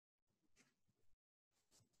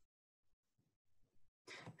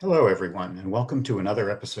Hello, everyone, and welcome to another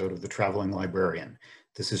episode of the Traveling Librarian.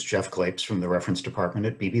 This is Jeff Klapes from the Reference Department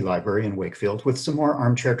at Beebe Library in Wakefield with some more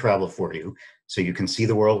armchair travel for you so you can see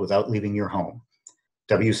the world without leaving your home.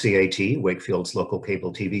 WCAT, Wakefield's local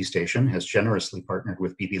cable TV station, has generously partnered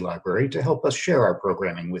with Beebe Library to help us share our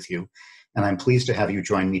programming with you, and I'm pleased to have you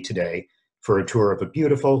join me today for a tour of a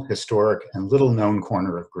beautiful, historic, and little-known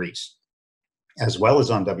corner of Greece. As well as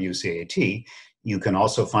on WCAT, you can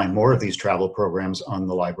also find more of these travel programs on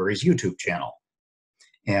the library's YouTube channel.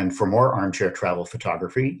 And for more armchair travel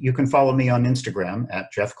photography, you can follow me on Instagram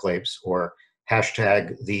at Jeff Klapes or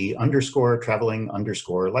hashtag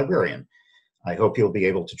 #the_traveling_librarian. I hope you'll be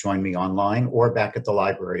able to join me online or back at the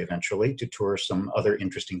library eventually to tour some other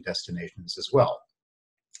interesting destinations as well.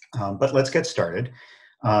 But let's get started.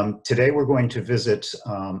 Today we're going to visit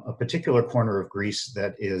a particular corner of Greece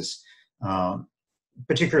that is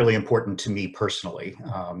particularly important to me personally.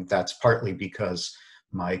 That's partly because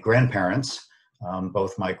my grandparents,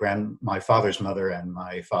 both my father's mother and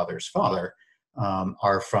my father's father,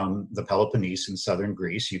 are from the Peloponnese in southern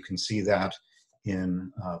Greece. You can see that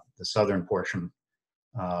in the southern portion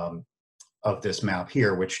of this map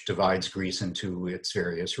here, which divides Greece into its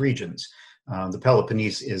various regions. The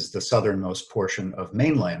Peloponnese is the southernmost portion of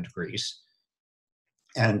mainland Greece.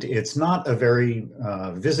 And it's not a very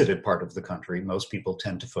visited part of the country. Most people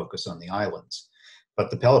tend to focus on the islands.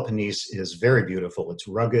 But the Peloponnese is very beautiful. It's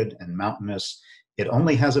rugged and mountainous. It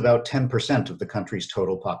only has about 10% of the country's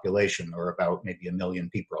total population, or about maybe 1 million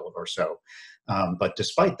people or so. But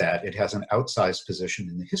despite that, it has an outsized position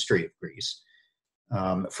in the history of Greece,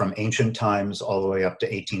 from ancient times all the way up to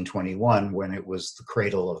 1821, when it was the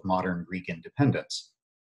cradle of modern Greek independence.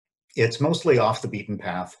 It's mostly off the beaten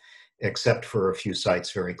path, except for a few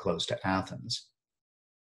sites very close to Athens.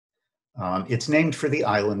 It's named for the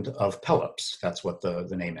island of Pelops. That's what the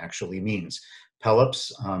name actually means.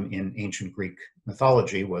 Pelops, in ancient Greek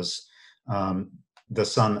mythology, was the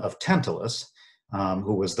son of Tantalus,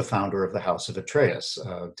 who was the founder of the House of Atreus,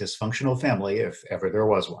 a dysfunctional family, if ever there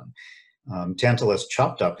was one. Tantalus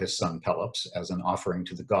chopped up his son Pelops as an offering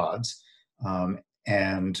to the gods,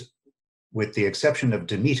 and with the exception of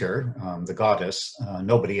Demeter, the goddess,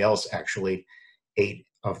 nobody else actually ate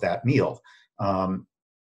of that meal. The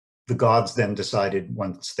gods then decided,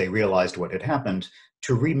 once they realized what had happened,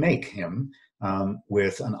 to remake him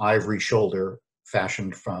with an ivory shoulder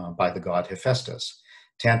fashioned by the god Hephaestus.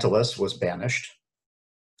 Tantalus was banished.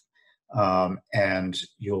 And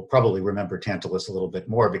you'll probably remember Tantalus a little bit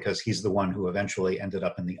more because he's the one who eventually ended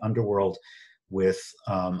up in the underworld with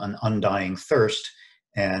an undying thirst.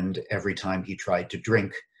 And every time he tried to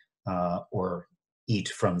drink or eat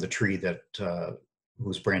from the tree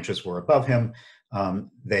whose branches were above him,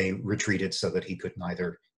 they retreated so that he could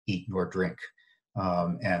neither eat nor drink.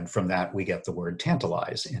 And from that, we get the word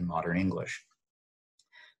tantalize in modern English.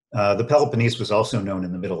 The Peloponnese was also known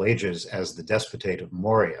in the Middle Ages as the Despotate of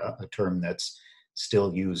Morea, a term that's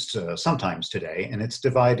still used sometimes today, and it's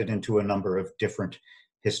divided into a number of different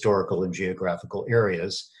historical and geographical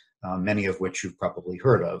areas, many of which you've probably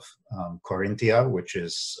heard of. Corinthia, which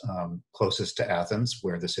is closest to Athens,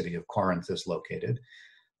 where the city of Corinth is located.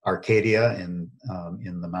 Arcadia in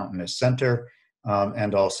the mountainous center,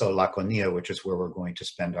 and also Laconia, which is where we're going to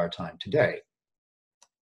spend our time today.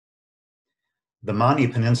 The Mani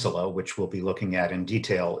Peninsula, which we'll be looking at in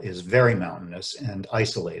detail, is very mountainous and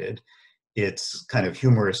isolated. It's kind of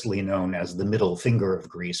humorously known as the middle finger of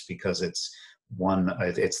Greece because it's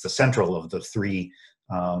the central of the three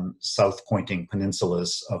south-pointing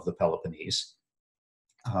peninsulas of the Peloponnese.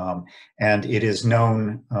 And it is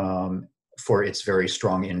known for its very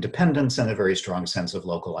strong independence and a very strong sense of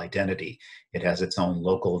local identity. It has its own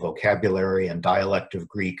local vocabulary and dialect of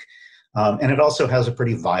Greek, and it also has a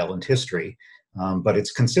pretty violent history, but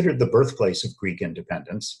it's considered the birthplace of Greek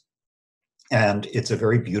independence. And it's a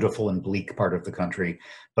very beautiful and bleak part of the country,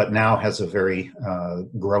 but now has a very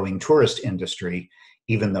growing tourist industry,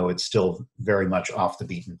 even though it's still very much off the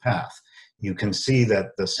beaten path. You can see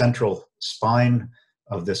that the central spine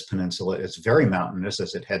of this peninsula is very mountainous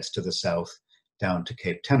as it heads to the south down to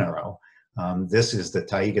Cape Tenero. This is the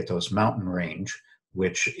Taygetos mountain range,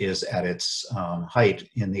 which is at its height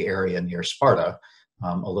in the area near Sparta,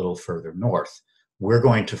 a little further north. We're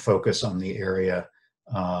going to focus on the area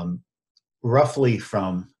roughly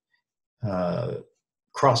from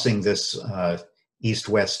crossing this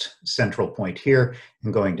east-west central point here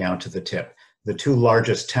and going down to the tip. The two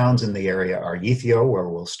largest towns in the area are Ythio, where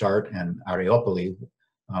we'll start, and Areopoli,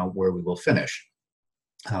 where we will finish.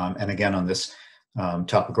 And again, on this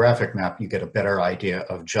topographic map, you get a better idea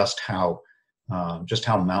of just how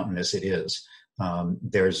mountainous it is.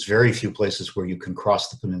 There's very few places where you can cross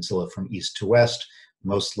the peninsula from east to west.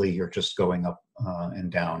 Mostly you're just going up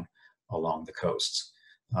and down along the coasts.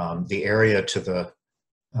 The area to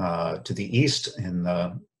the east in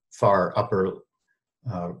the far upper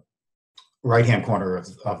right-hand corner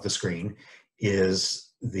of the screen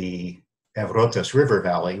is the Evrotas River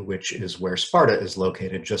Valley, which is where Sparta is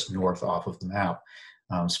located, just north off of the map.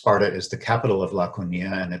 Sparta is the capital of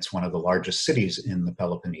Laconia, and it's one of the largest cities in the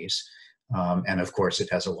Peloponnese. And of course, it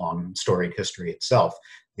has a long storied history itself.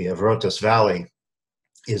 The Evrotas Valley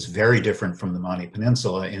is very different from the Mani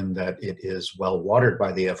Peninsula in that it is well watered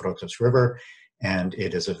by the Evrotas River, and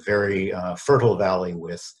it is a very fertile valley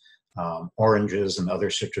with oranges and other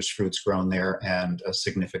citrus fruits grown there, and a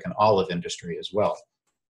significant olive industry as well.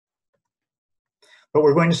 But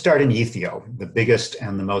we're going to start in Ythio, the biggest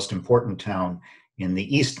and the most important town in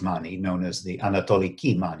the East Mani, known as the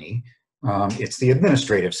Anatoliki Mani. It's the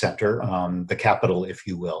administrative center, the capital, if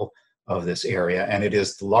you will, of this area, and it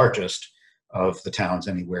is the largest of the towns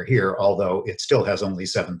anywhere here, although it still has only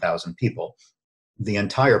 7,000 people. The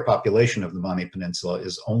entire population of the Mani Peninsula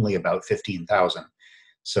is only about 15,000.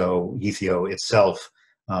 So Ythio itself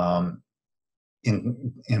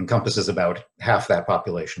encompasses about half that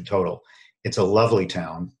population total. It's a lovely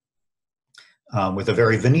town with a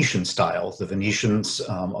very Venetian style. The Venetians,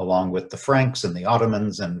 along with the Franks and the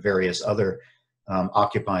Ottomans and various other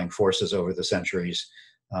occupying forces over the centuries,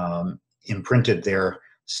 imprinted their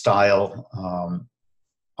style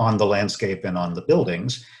on the landscape and on the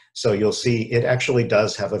buildings. So you'll see it actually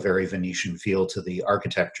does have a very Venetian feel to the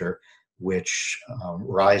architecture, which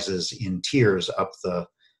rises in tiers up the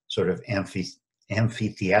sort of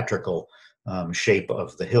amphitheatrical shape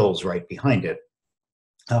of the hills right behind it.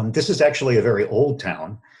 This is actually a very old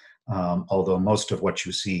town, although most of what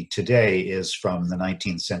you see today is from the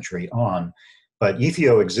 19th century on. But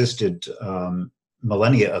Ythio existed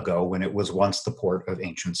millennia ago when it was once the port of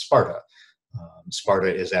ancient Sparta.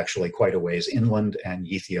 Sparta is actually quite a ways inland, and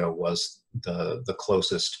Ythio was the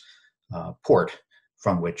closest port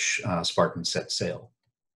from which Spartans set sail.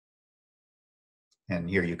 And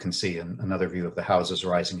here you can see another view of the houses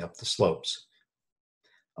rising up the slopes.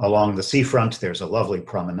 Along the seafront, there's a lovely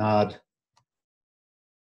promenade,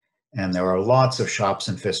 and there are lots of shops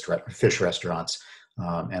and fish restaurants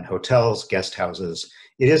and hotels, guest houses.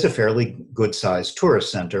 It is a fairly good-sized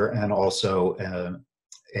tourist center and also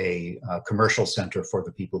a commercial center for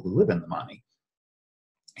the people who live in the Mani.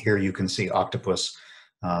 Here you can see octopus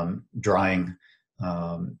drying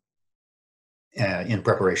in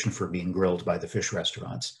preparation for being grilled by the fish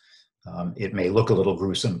restaurants. It may look a little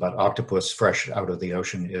gruesome, but octopus fresh out of the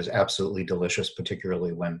ocean is absolutely delicious,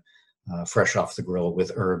 particularly when fresh off the grill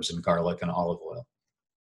with herbs and garlic and olive oil.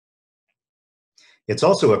 It's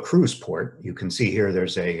also a cruise port. You can see here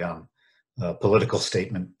there's a political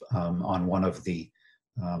statement on one of the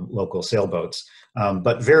local sailboats,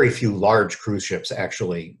 but very few large cruise ships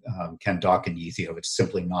actually can dock in Ythio. It's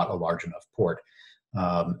simply not a large enough port.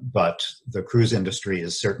 But the cruise industry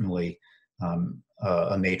is certainly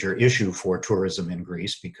a major issue for tourism in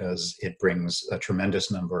Greece because it brings a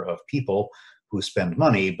tremendous number of people who spend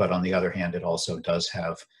money, but on the other hand, it also does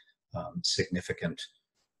have significant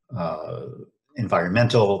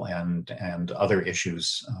environmental and other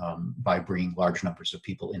issues by bringing large numbers of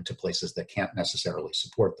people into places that can't necessarily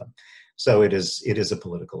support them. So it is a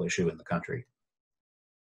political issue in the country.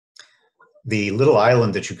 The little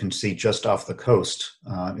island that you can see just off the coast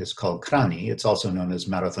is called Krani. It's also known as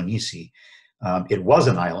Marathonisi. It was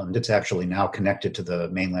an island. It's actually now connected to the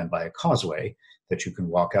mainland by a causeway that you can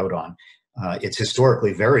walk out on. It's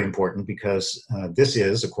historically very important because this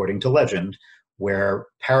is, according to legend, where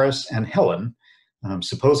Paris and Helen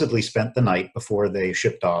supposedly spent the night before they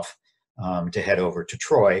shipped off to head over to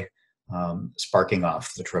Troy, sparking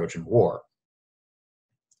off the Trojan War.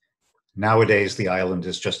 Nowadays, the island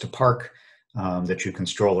is just a park that you can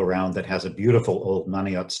stroll around that has a beautiful old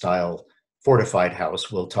Maniot-style fortified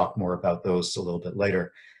house. We'll talk more about those a little bit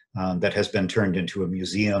later, that has been turned into a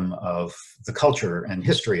museum of the culture and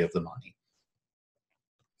history of the Mani.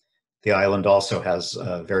 The island also has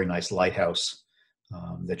a very nice lighthouse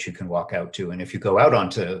that you can walk out to. And if you go out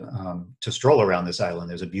onto to stroll around this island,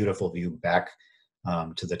 there's a beautiful view back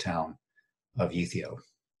to the town of Ythio.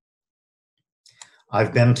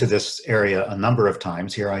 I've been to this area a number of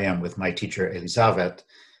times. Here I am with my teacher, Elizabeth,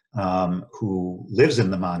 who lives in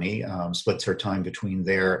the Mani, splits her time between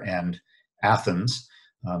there and Athens.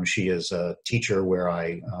 She is a teacher where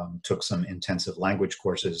I took some intensive language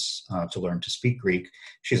courses to learn to speak Greek.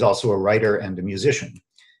 She's also a writer and a musician.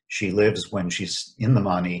 She lives, when she's in the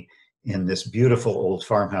Mani, in this beautiful old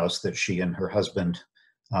farmhouse that she and her husband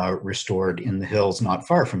restored in the hills not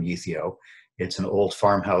far from Ythio. It's an old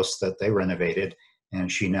farmhouse that they renovated,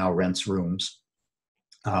 and she now rents rooms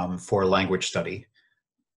for language study.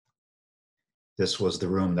 This was the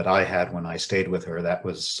room that I had when I stayed with her. That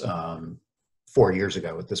was 4 years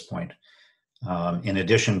ago at this point. In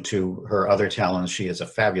addition to her other talents, she is a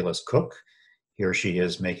fabulous cook. Here she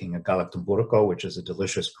is making a galaktoboureko, which is a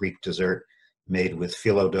delicious Greek dessert made with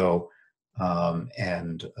phyllo dough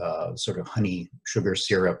and sort of honey sugar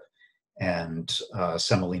syrup and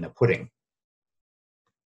semolina pudding.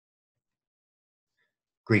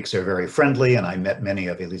 Greeks are very friendly, and I met many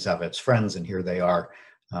of Elizabeth's friends, and here they are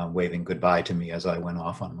waving goodbye to me as I went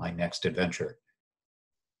off on my next adventure.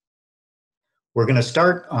 We're going to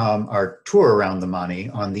start our tour around the Mani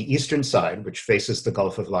on the eastern side, which faces the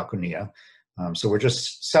Gulf of Laconia. So we're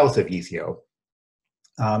just south of Ythio.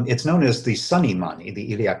 It's known as the sunny Mani,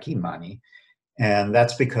 the Iliaki Mani, and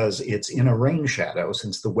that's because it's in a rain shadow,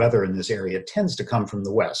 since the weather in this area tends to come from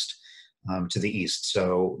the west to the east.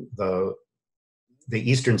 So the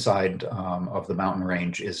eastern side of the mountain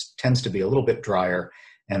range tends to be a little bit drier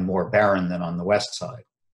and more barren than on the west side.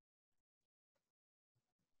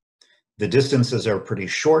 The distances are pretty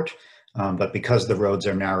short, but because the roads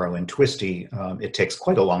are narrow and twisty, it takes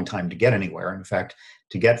quite a long time to get anywhere. In fact,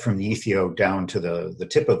 to get from Ythio down to the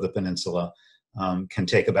tip of the peninsula can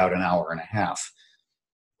take about an hour and a half.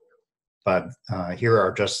 But here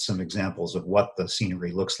are just some examples of what the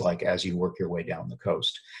scenery looks like as you work your way down the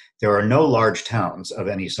coast. There are no large towns of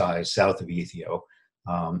any size south of Ythio,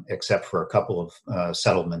 except for a couple of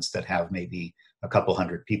settlements that have maybe a couple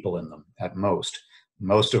hundred people in them at most.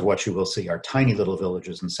 Most of what you will see are tiny little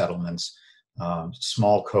villages and settlements,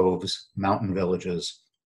 small coves, mountain villages,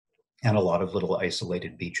 and a lot of little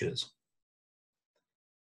isolated beaches.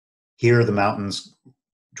 Here the mountains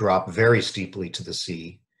drop very steeply to the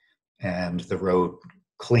sea, and the road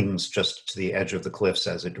clings just to the edge of the cliffs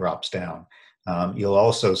as it drops down. You'll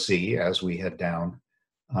also see, as we head down,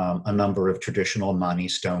 a number of traditional Mani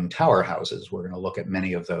stone tower houses. We're going to look at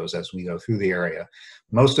many of those as we go through the area.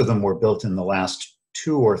 Most of them were built in the last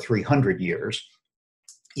 200 or 300 years,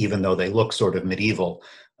 even though they look sort of medieval.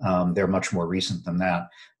 They're much more recent than that.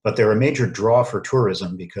 But they're a major draw for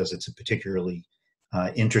tourism because it's a particularly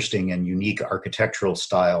interesting and unique architectural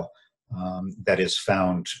style that is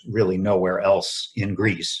found really nowhere else in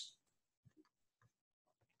Greece.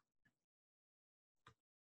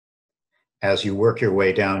 As you work your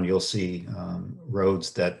way down, you'll see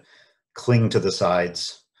roads that cling to the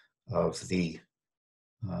sides of the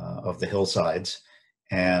hillsides,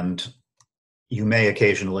 and you may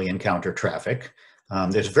occasionally encounter traffic.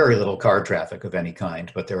 There's very little car traffic of any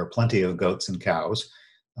kind, but there are plenty of goats and cows,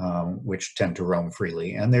 which tend to roam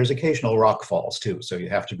freely. And there's occasional rock falls too, so you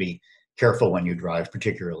have to be careful when you drive,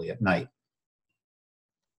 particularly at night.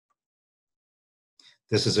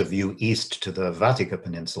 This is a view east to the Vatica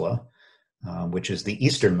Peninsula, which is the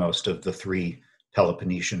easternmost of the three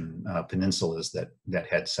Peloponnesian peninsulas that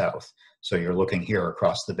head south. So you're looking here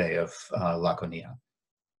across the Bay of Laconia.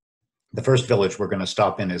 The first village we're going to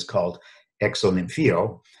stop in is called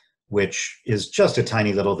Exonymphio, which is just a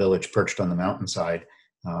tiny little village perched on the mountainside.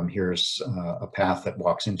 Here's a path that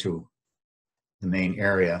walks into the main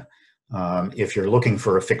area. If you're looking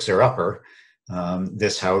for a fixer-upper,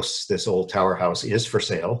 this house, this old tower house, is for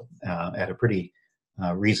sale at a pretty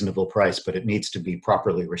reasonable price, but it needs to be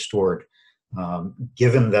properly restored.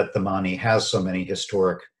 Given that the Mani has so many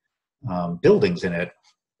historic buildings in it,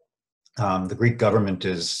 the Greek government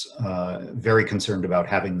is very concerned about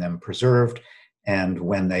having them preserved, and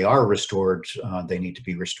when they are restored, they need to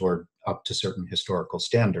be restored up to certain historical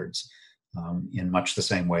standards, in much the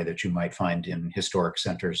same way that you might find in historic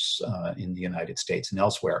centers in the United States and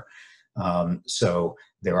elsewhere. So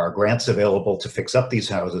there are grants available to fix up these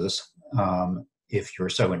houses if you're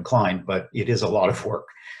so inclined, but it is a lot of work.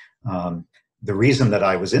 The reason that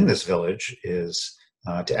I was in this village is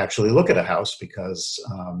to actually look at a house, because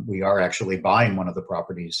we are actually buying one of the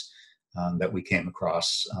properties that we came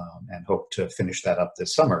across and hope to finish that up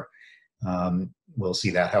this summer. We'll see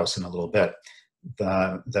that house in a little bit.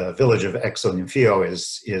 The village of Exonymphio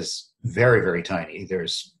is very, very tiny.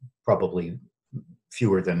 There's probably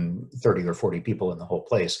fewer than 30 or 40 people in the whole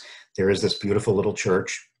place. There is this beautiful little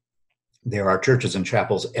church. There are churches and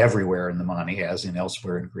chapels everywhere in the Mani, as in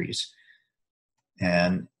elsewhere in Greece.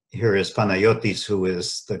 And here is Panayotis, who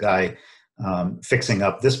is the guy fixing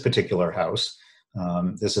up this particular house.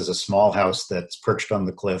 This is a small house that's perched on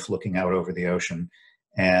the cliff looking out over the ocean,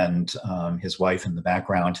 and his wife in the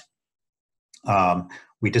background.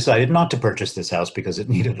 We decided not to purchase this house because it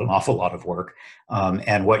needed an awful lot of work.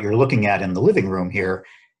 And what you're looking at in the living room here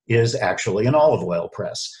is actually an olive oil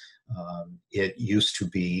press. It used to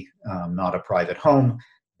be not a private home,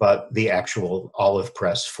 but the actual olive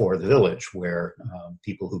press for the village, where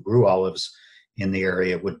people who grew olives in the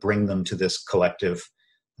area would bring them to this collective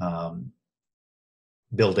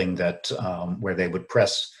building that where they would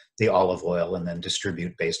press the olive oil and then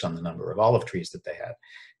distribute based on the number of olive trees that they had.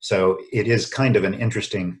 So it is kind of an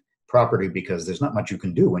interesting property because there's not much you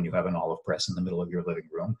can do when you have an olive press in the middle of your living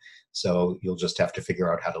room. So you'll just have to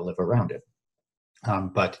figure out how to live around it.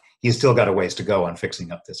 But he's still got a ways to go on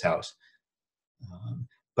fixing up this house.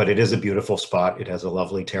 But it is a beautiful spot. It has a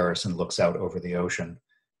lovely terrace and looks out over the ocean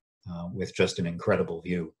with just an incredible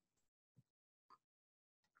view.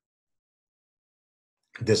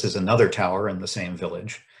 This is another tower in the same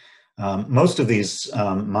village. Most of these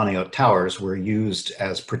Maniot towers were used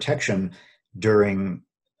as protection during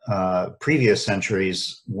previous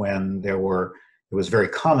centuries when it was very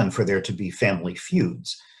common for there to be family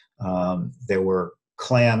feuds. There was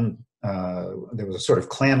a sort of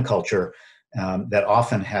clan culture that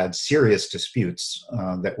often had serious disputes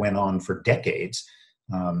that went on for decades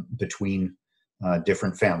between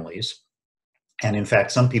different families. And in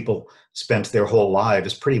fact, some people spent their whole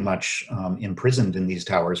lives pretty much imprisoned in these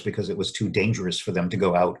towers because it was too dangerous for them to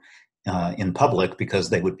go out in public because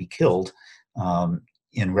they would be killed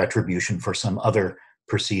in retribution for some other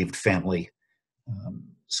perceived family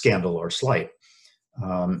scandal or slight.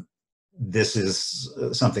 This is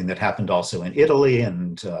something that happened also in Italy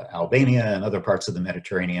and Albania and other parts of the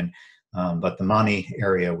Mediterranean, but the Mani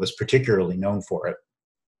area was particularly known for it.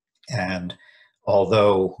 And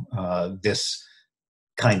although this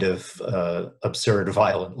kind of absurd,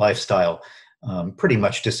 violent lifestyle pretty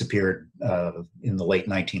much disappeared in the late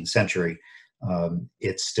 19th century,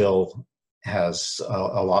 it still has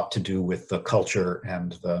a lot to do with the culture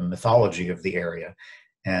and the mythology of the area.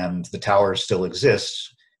 And the towers still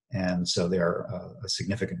exist, and so they're a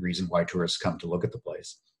significant reason why tourists come to look at the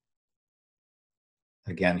place.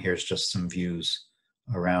 Again, here's just some views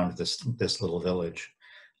around this little village.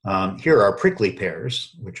 Here are prickly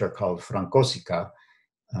pears, which are called frankosica,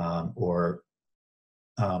 or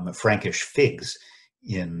Frankish figs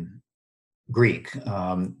in Greek.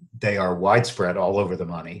 They are widespread all over the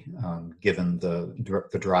Mani, given the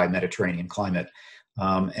dry Mediterranean climate,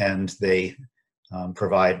 and they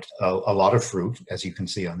provide a lot of fruit, as you can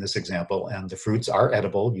see on this example, and the fruits are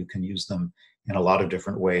edible. You can use them in a lot of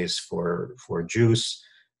different ways for juice,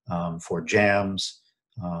 for jams,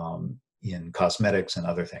 in cosmetics and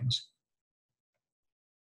other things.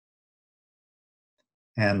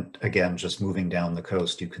 And again, just moving down the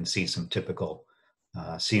coast, you can see some typical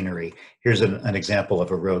scenery. Here's an example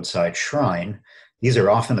of a roadside shrine. These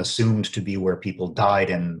are often assumed to be where people died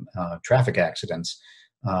in traffic accidents,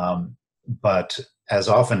 but as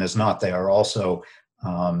often as not, they are also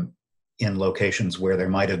in locations where there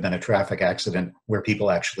might have been a traffic accident where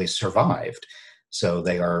people actually survived. So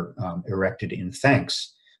they are erected in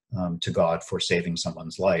thanks to God for saving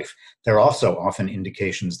someone's life. There are also often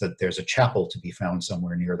indications that there's a chapel to be found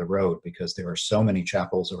somewhere near the road, because there are so many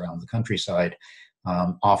chapels around the countryside,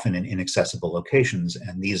 often in inaccessible locations,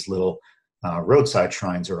 and these little roadside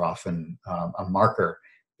shrines are often a marker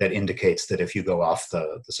that indicates that if you go off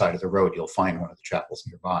the side of the road, you'll find one of the chapels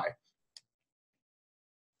nearby.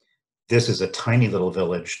 This is a tiny little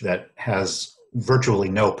village that has virtually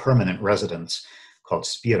no permanent residents, called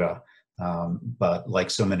Spira, but like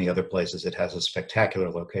so many other places, it has a spectacular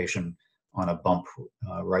location on a bump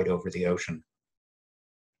right over the ocean.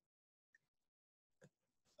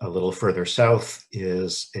 A little further south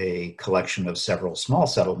is a collection of several small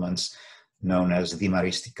settlements known as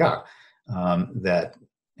Dimaristika that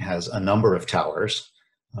has a number of towers.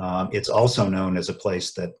 It's also known as a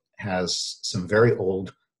place that has some very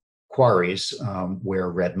old quarries where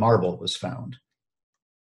red marble was found.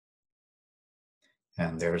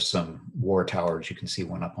 And there's some war towers. You can see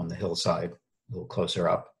one up on the hillside, a little closer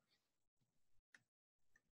up.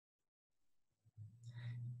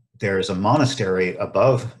 There's a monastery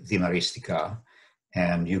above Dimaristika,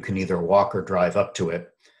 and you can either walk or drive up to it.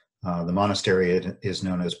 The monastery is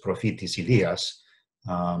known as Prophetis Ilias,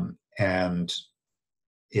 and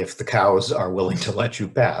if the cows are willing to let you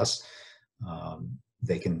pass,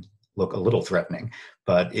 they can look a little threatening.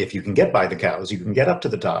 But if you can get by the cows, you can get up to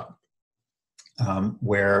the top,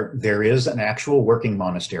 where there is an actual working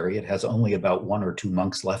monastery. It has only about 1 or 2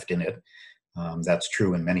 monks left in it. That's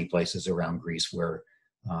true in many places around Greece where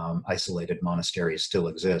isolated monasteries still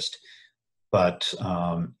exist. But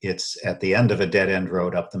it's at the end of a dead-end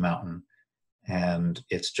road up the mountain, and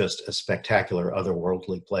it's just a spectacular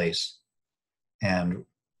otherworldly place. And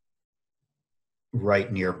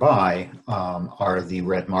right nearby are the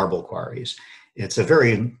red marble quarries. It's a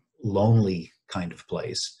very lonely kind of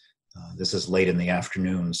place. This is late in the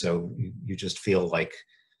afternoon, so you just feel like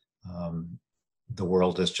the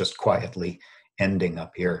world is just quietly ending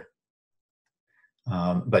up here.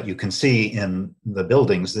 But you can see in the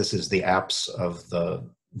buildings, this is the apse of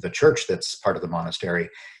the church that's part of the monastery.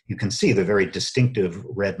 You can see the very distinctive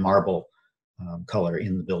red marble color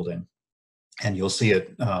in the building. And you'll see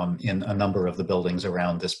it in a number of the buildings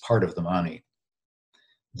around this part of the Mani.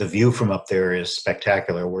 The view from up there is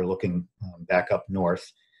spectacular. We're looking back up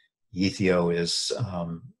north. Yithio is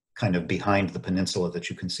kind of behind the peninsula that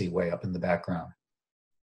you can see way up in the background.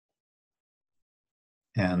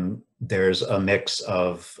 And there's a mix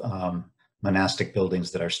of monastic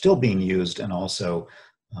buildings that are still being used and also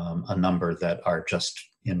a number that are just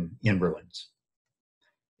in ruins.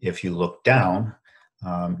 If you look down,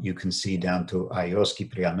 you can see down to Aios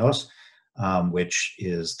Kyprianos, which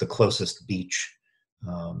is the closest beach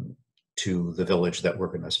to the village that we're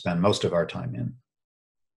going to spend most of our time in.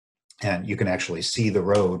 And you can actually see the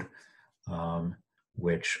road,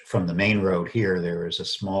 which from the main road here, there is a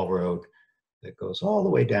small road that goes all the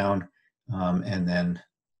way down, and then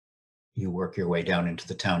you work your way down into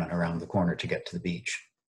the town and around the corner to get to the beach.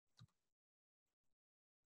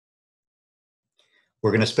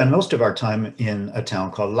 We're going to spend most of our time in a town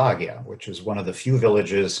called Lagia, which is one of the few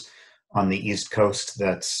villages on the East Coast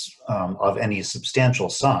that's of any substantial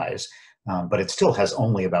size, but it still has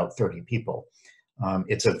only about 30 people.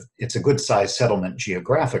 It's a good sized settlement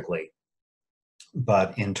geographically,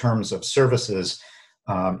 but in terms of services,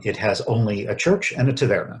 it has only a church and a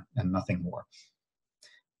taverna and nothing more.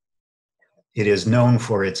 It is known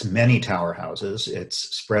for its many tower houses.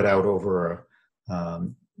 It's spread out over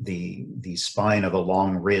the spine of a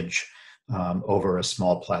long ridge over a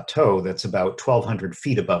small plateau that's about 1,200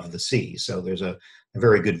 feet above the sea. So there's a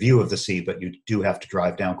very good view of the sea, but you do have to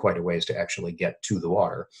drive down quite a ways to actually get to the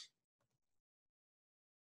water.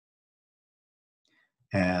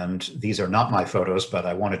 And these are not my photos, but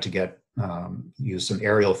I wanted to use some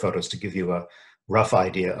aerial photos to give you a rough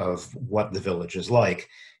idea of what the village is like.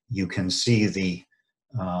 You can see the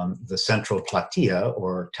central platia,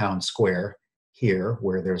 or town square, here,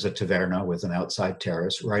 where there's a taverna with an outside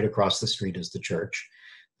terrace. Right across the street is the church.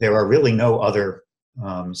 There are really no other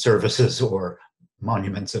services or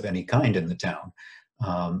monuments of any kind in the town,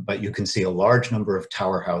 but you can see a large number of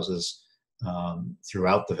tower houses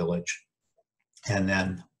throughout the village. And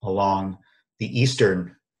then along the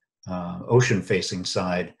eastern ocean-facing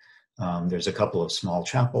side, there's a couple of small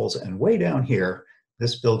chapels. And way down here,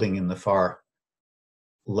 this building in the far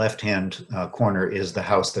left-hand corner is the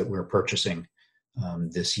house that we're purchasing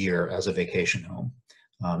this year as a vacation home.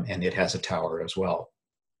 And it has a tower as well.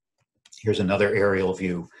 Here's another aerial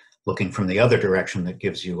view looking from the other direction that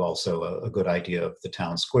gives you also a good idea of the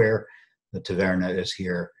town square. The taverna is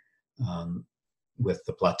here with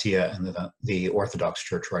the platia and the Orthodox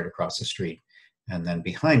church right across the street. And then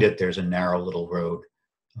behind it, there's a narrow little road,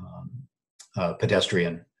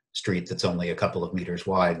 pedestrian street that's only a couple of meters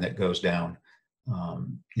wide, and that goes down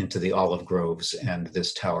into the olive groves. And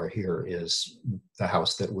this tower here is the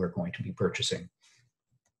house that we're going to be purchasing.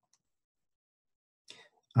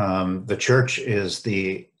 The church is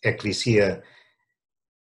the Ecclesia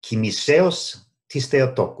Kimiseos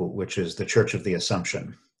Tisteotoku, which is the Church of the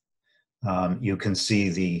Assumption. You can see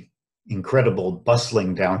the incredible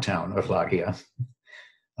bustling downtown of Lagia.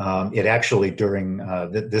 It actually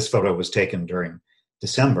this photo was taken during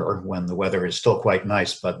December when the weather is still quite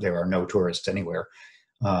nice, but there are no tourists anywhere.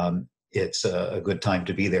 It's a good time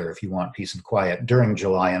to be there if you want peace and quiet. During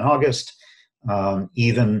July and August,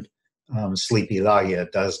 even sleepy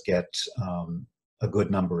Lagia does get a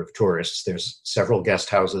good number of tourists. There's several guest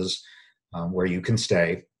houses where you can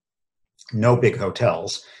stay, no big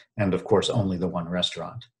hotels, and of course only the one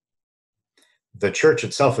restaurant. The church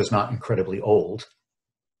itself is not incredibly old,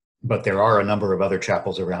 but there are a number of other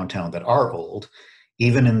chapels around town that are old.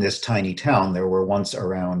 Even in this tiny town, there were once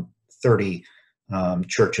around 30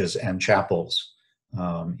 churches and chapels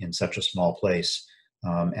in such a small place,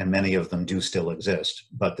 and many of them do still exist,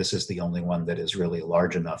 but this is the only one that is really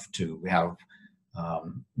large enough to have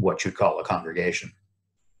what you'd call a congregation.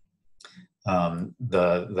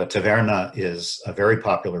 The taverna is a very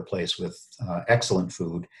popular place with excellent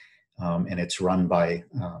food, and it's run by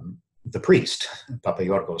the priest, Papa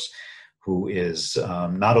Yorgos, who is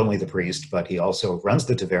not only the priest, but he also runs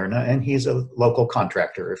the taverna, and he's a local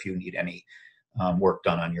contractor if you need any work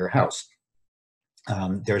done on your house.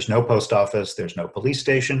 There's no post office, there's no police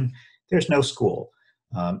station, there's no school.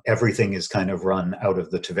 Everything is kind of run out of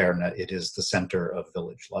the taverna. It is the center of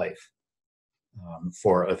village life.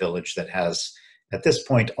 for a village that has, at this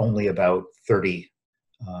point, only about 30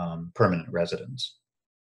 permanent residents.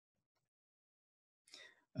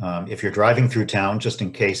 If you're driving through town, just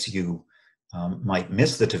in case you might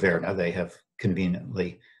miss the taverna, they have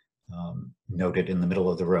conveniently noted in the middle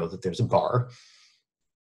of the road that there's a bar.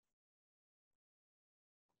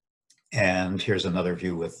 And here's another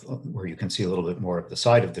view where you can see a little bit more of the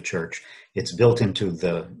side of the church. It's built into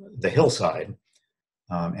the hillside,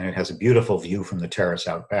 and it has a beautiful view from the terrace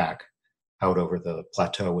out back, out over the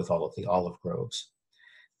plateau with all of the olive groves.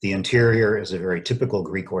 The interior is a very typical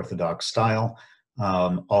Greek Orthodox style,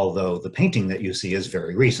 although the painting that you see is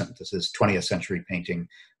very recent. This is 20th century painting,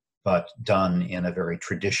 but done in a very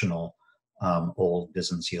traditional old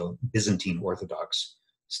Byzantine Orthodox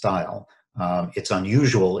style. It's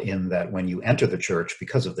unusual in that when you enter the church,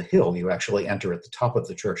 because of the hill, you actually enter at the top of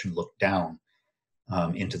the church and look down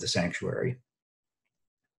into the sanctuary.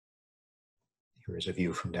 Here's a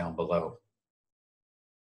view from down below.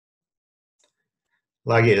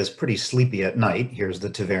 Lagia is pretty sleepy at night. Here's the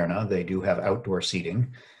taverna. They do have outdoor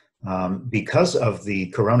seating. Because of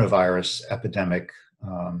the coronavirus epidemic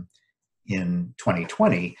in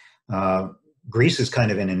 2020, Greece is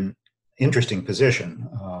kind of in an interesting position.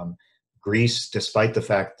 Greece, despite the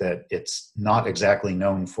fact that it's not exactly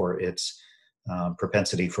known for its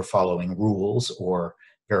propensity for following rules or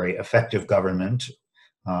very effective government,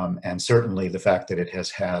 and certainly the fact that it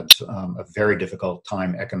has had a very difficult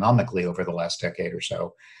time economically over the last decade or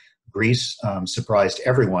so, Greece surprised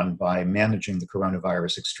everyone by managing the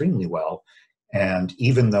coronavirus extremely well. And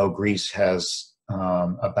even though Greece has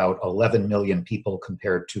about 11 million people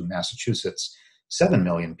compared to Massachusetts, 7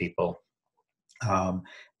 million people,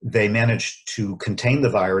 they managed to contain the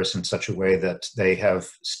virus in such a way that they have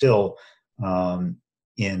still,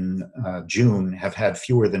 in June, have had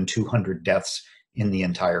fewer than 200 deaths in the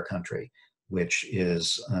entire country, which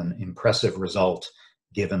is an impressive result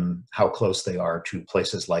given how close they are to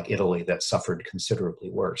places like Italy that suffered considerably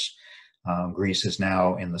worse. Greece is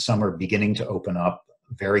now in the summer beginning to open up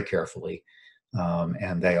very carefully,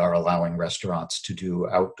 and they are allowing restaurants to do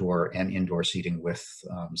outdoor and indoor seating with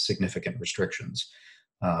significant restrictions.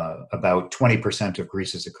 About 20% of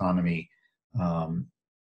Greece's economy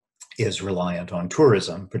is reliant on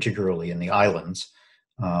tourism, particularly in the islands,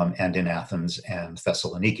 and in Athens and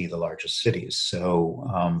Thessaloniki, the largest cities.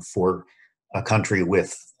 So for a country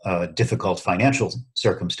with difficult financial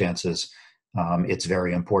circumstances, it's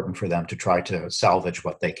very important for them to try to salvage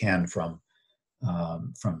what they can from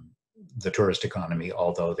the tourist economy,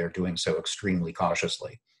 although they're doing so extremely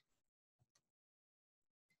cautiously.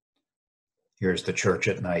 Here's the church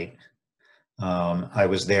at night. I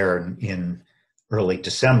was there in early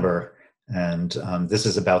December, and this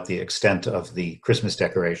is about the extent of the Christmas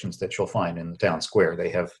decorations that you'll find in the town square. They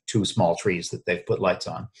have 2 small trees that they've put lights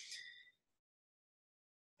on,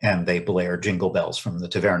 and they blare jingle bells from the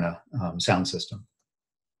taverna sound system.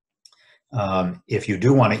 If you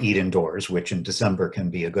do want to eat indoors, which in December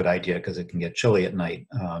can be a good idea because it can get chilly at night,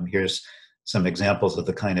 here's some examples of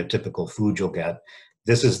the kind of typical food you'll get.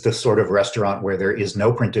 This is the sort of restaurant where there is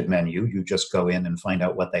no printed menu. You just go in and find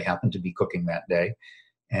out what they happen to be cooking that day,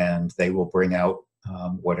 and they will bring out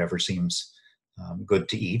whatever seems good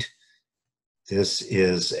to eat. This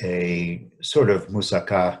is a sort of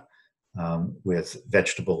moussaka with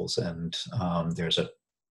vegetables, and there's a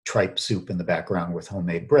tripe soup in the background with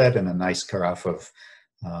homemade bread and a nice carafe of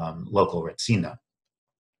local retsina.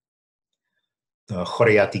 The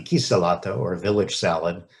choriatiki salata, or village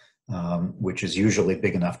salad, which is usually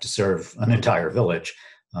big enough to serve an entire village,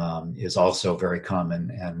 is also very common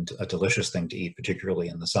and a delicious thing to eat, particularly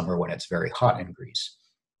in the summer when it's very hot in Greece.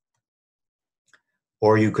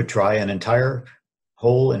 Or you could try an entire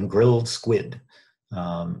whole and grilled squid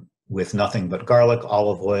with nothing but garlic,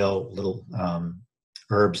 olive oil, little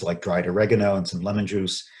herbs like dried oregano and some lemon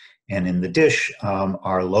juice. And in the dish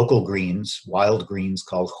are local greens, wild greens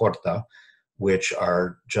called horta, which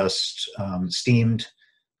are just steamed,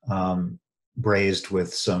 braised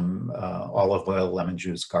with some olive oil, lemon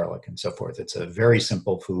juice, garlic, and so forth. It's a very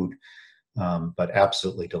simple food, but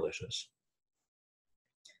absolutely delicious.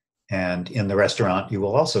 And in the restaurant, you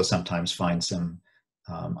will also sometimes find some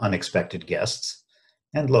unexpected guests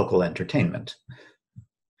and local entertainment.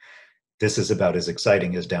 This is about as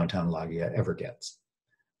exciting as downtown Lagia ever gets.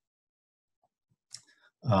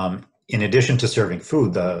 In addition to serving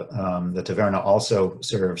food, the taverna also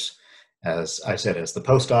serves, as I said, as the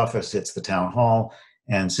post office. It's the town hall.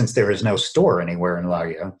 And since there is no store anywhere in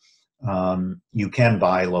Lagia, you can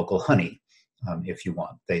buy local honey if you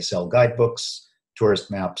want. They sell guidebooks,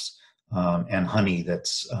 tourist maps, and honey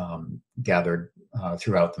that's gathered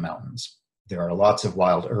throughout the mountains. There are lots of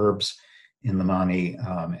wild herbs in the Mani,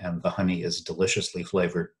 and the honey is deliciously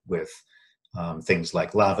flavored with things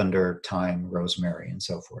like lavender, thyme, rosemary, and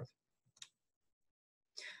so forth.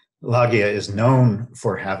 Laggia is known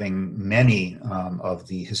for having many of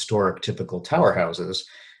the historic typical tower houses,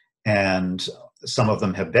 and some of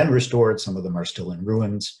them have been restored, some of them are still in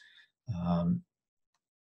ruins.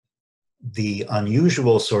 The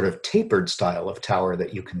unusual sort of tapered style of tower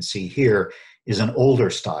that you can see here is an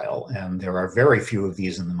older style, and there are very few of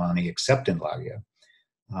these in the Mani except in Laggia.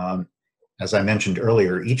 As I mentioned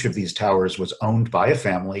earlier, each of these towers was owned by a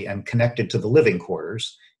family and connected to the living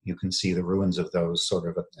quarters. You can see the ruins of those sort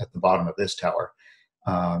of at the bottom of this tower.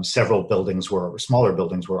 Several smaller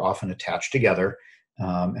buildings were often attached together,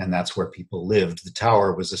 and that's where people lived. The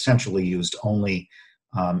tower was essentially used only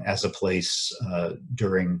as a place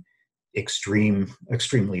during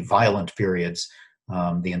extremely violent periods.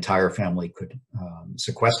 The entire family could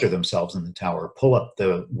sequester themselves in the tower, pull up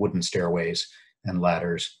the wooden stairways and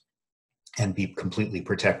ladders, and be completely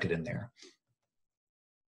protected in there.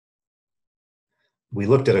 We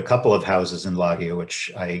looked at a couple of houses in Laggia, which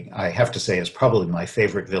I have to say is probably my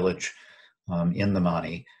favorite village in the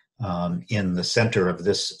Mani. In the center of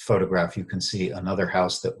this photograph, you can see another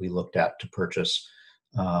house that we looked at to purchase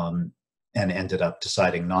and ended up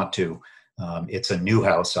deciding not to. It's a new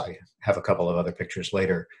house. I have a couple of other pictures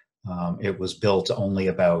later. It was built only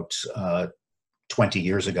about 20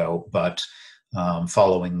 years ago, but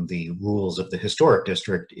following the rules of the historic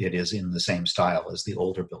district, it is in the same style as the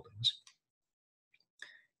older buildings.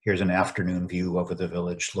 Here's an afternoon view over the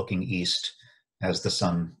village looking east as the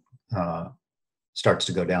sun starts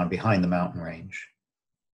to go down behind the mountain range.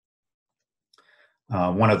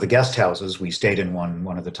 One of the guest houses, we stayed in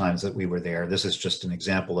one of the times that we were there. This is just an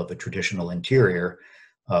example of a traditional interior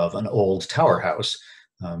of an old tower house.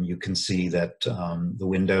 You can see that the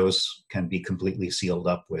windows can be completely sealed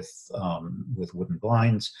up with wooden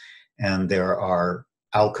blinds, and there are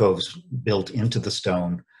alcoves built into the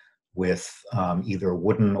stone with either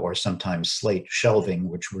wooden or sometimes slate shelving,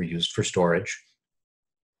 which were used for storage.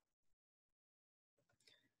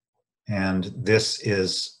 And this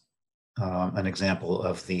is an example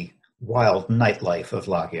of the wild nightlife of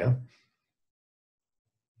Laggia.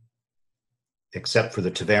 Except for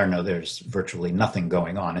the taverna, there's virtually nothing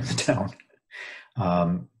going on in the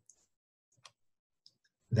town.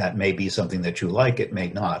 That may be something that you like, it may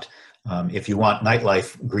not. If you want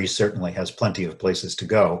nightlife, Greece certainly has plenty of places to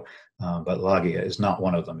go, but Laggia is not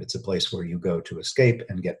one of them. It's a place where you go to escape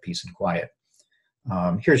and get peace and quiet.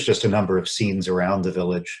 Here's just a number of scenes around the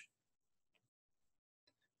village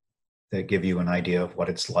that give you an idea of what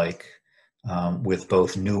it's like with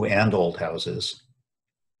both new and old houses.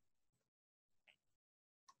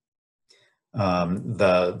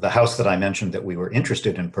 The house that I mentioned that we were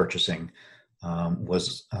interested in purchasing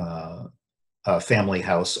was a family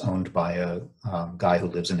house owned by a guy who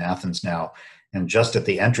lives in Athens now. And just at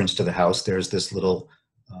the entrance to the house, there's this little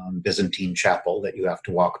Byzantine chapel that you have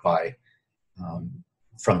to walk by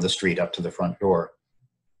from the street up to the front door.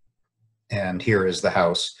 And here is the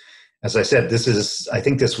house. As I said, I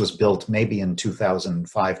think this was built maybe in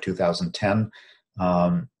 2005, 2010,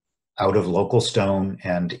 out of local stone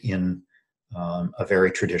and in a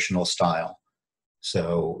very traditional style.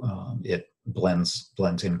 So it blends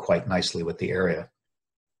in quite nicely with the area.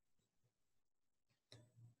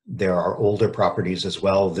 There are older properties as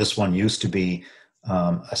well. This one used to be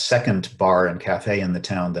a second bar and cafe in the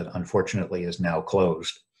town that unfortunately is now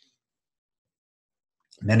closed.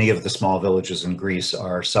 Many of the small villages in Greece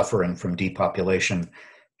are suffering from depopulation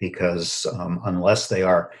because unless they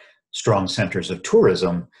are strong centers of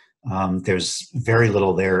tourism, there's very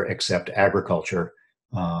little there except agriculture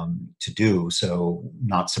to do. So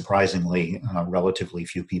not surprisingly, relatively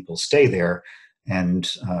few people stay there, and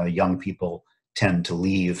young people tend to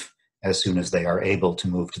leave as soon as they are able to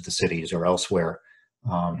move to the cities or elsewhere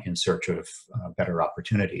in search of better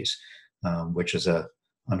opportunities, which is a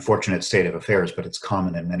unfortunate state of affairs, but it's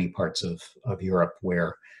common in many parts of Europe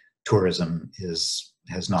where tourism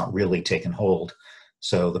has not really taken hold.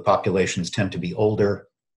 So the populations tend to be older,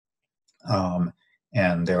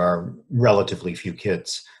 and there are relatively few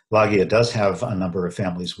kids. Laggia does have a number of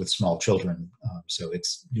families with small children, so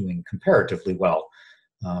it's doing comparatively well,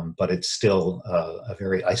 but it's still a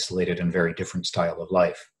very isolated and very different style of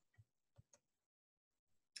life.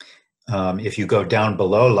 If you go down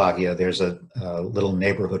below Laggia, there's a little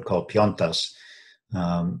neighborhood called Piontas,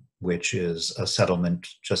 which is a settlement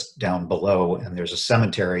just down below, and there's a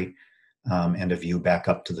cemetery and a view back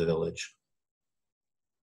up to the village.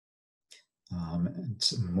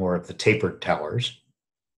 It's more of the tapered towers.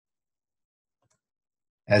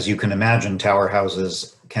 As you can imagine, tower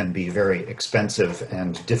houses can be very expensive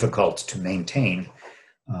and difficult to maintain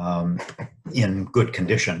in good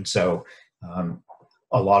condition. So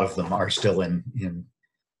a lot of them are still in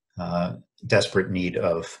desperate need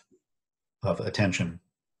of attention.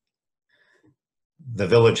 The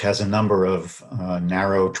village has a number of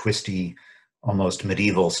narrow, twisty, almost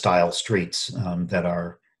medieval style streets that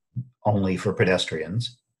are only for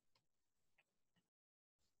pedestrians.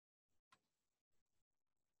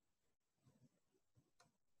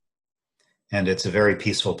 And it's a very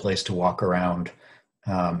peaceful place to walk around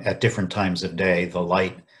at different times of day. The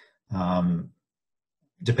light,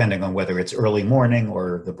 depending on whether it's early morning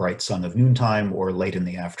or the bright sun of noontime or late in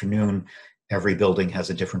the afternoon, every building has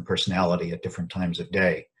a different personality at different times of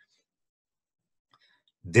day.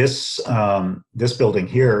 This building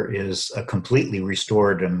here is a completely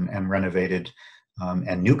restored and renovated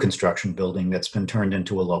and new construction building that's been turned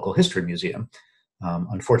into a local history museum.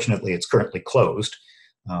 Unfortunately, it's currently closed.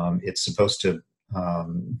 It's supposed to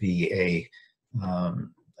be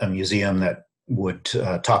a museum that would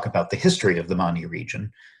talk about the history of the Mani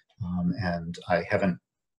region. And I haven't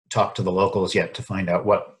talked to the locals yet to find out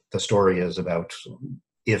what the story is about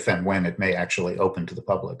if and when it may actually open to the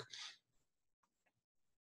public.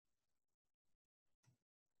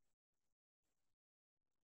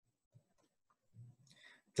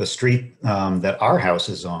 The street that our house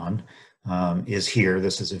is on is here.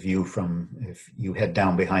 This is a view from, if you head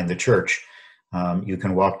down behind the church, you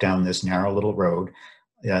can walk down this narrow little road.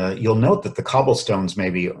 You'll note that the cobblestones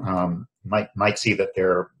maybe might see that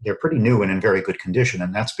they're pretty new and in very good condition,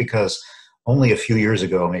 and that's because only a few years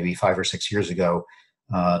ago, maybe 5 or 6 years ago,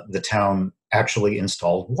 the town actually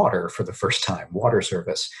installed water for the first time, water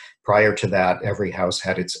service. Prior to that, every house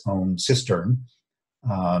had its own cistern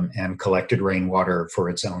and collected rainwater for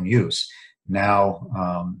its own use.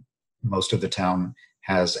 Now, most of the town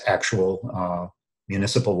has actual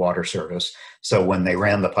municipal water service. So when they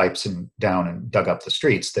ran the pipes down and dug up the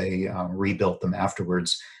streets, they rebuilt them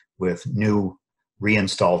afterwards with new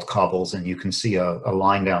reinstalled cobbles. And you can see a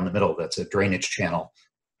line down the middle that's a drainage channel,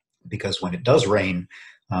 because when it does rain,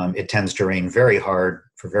 it tends to rain very hard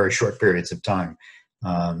for very short periods of time.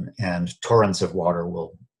 And torrents of water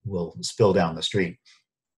will spill down the street.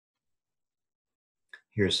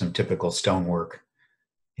 Here's some typical stonework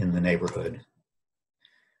in the neighborhood.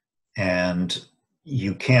 And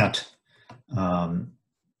you can't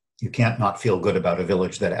not feel good about a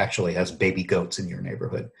village that actually has baby goats in your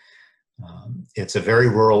neighborhood. It's a very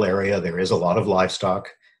rural area. There is a lot of livestock.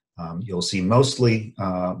 You'll see mostly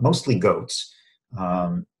goats,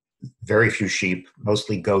 very few sheep,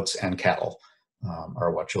 mostly goats and cattle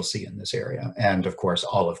are what you'll see in this area. And of course,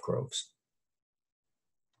 olive groves.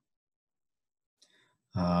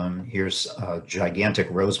 Here's a gigantic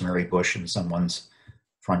rosemary bush in someone's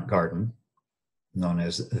front garden, known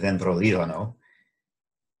as dendrolirano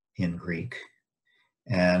in Greek.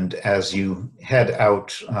 And as you head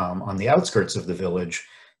out on the outskirts of the village,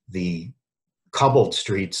 the cobbled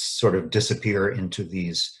streets sort of disappear into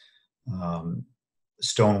these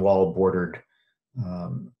stone wall bordered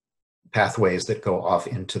pathways that go off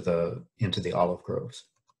into the olive groves.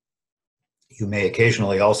 You may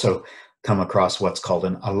occasionally also come across what's called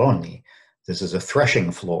an aloni. This is a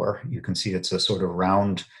threshing floor. You can see it's a sort of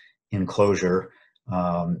round enclosure.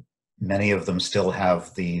 Many of them still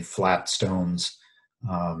have the flat stones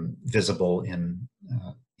visible in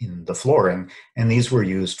the flooring, and these were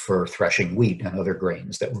used for threshing wheat and other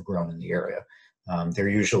grains that were grown in the area. They're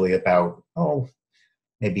usually about,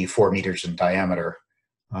 maybe 4 meters in diameter,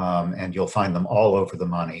 and you'll find them all over the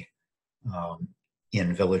Mani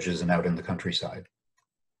in villages and out in the countryside.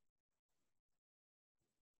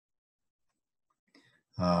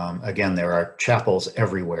 Again, there are chapels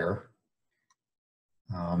everywhere,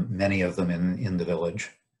 many of them in the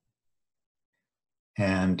village.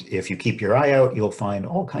 And if you keep your eye out, you'll find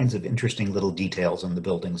all kinds of interesting little details in the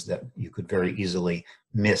buildings that you could very easily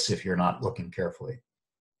miss if you're not looking carefully.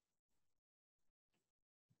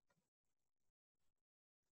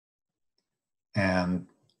 And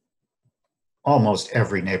almost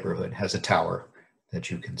every neighborhood has a tower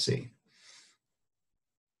that you can see.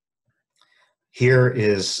 Here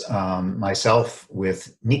is myself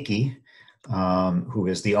with Niki, who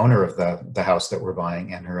is the owner of the house that we're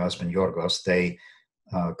buying, and her husband Yorgos. They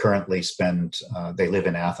currently they live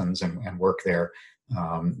in Athens and work there.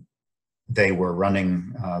 They were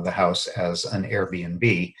running the house as an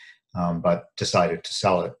Airbnb, but decided to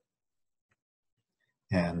sell it.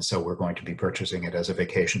 And so we're going to be purchasing it as a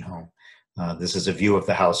vacation home. This is a view of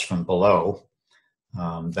the house from below.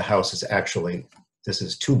 The house is actually, this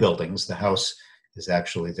is 2 buildings. The house is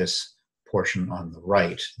actually this portion on the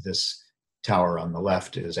right. This tower on the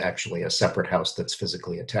left is actually a separate house that's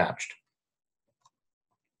physically attached.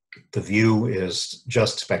 The view is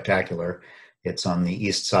just spectacular. It's on the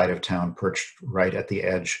east side of town, perched right at the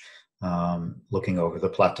edge, looking over the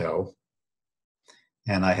plateau.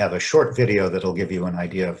 And I have a short video that'll give you an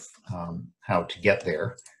idea of how to get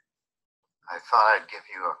there. I thought I'd give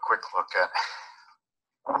you a quick look at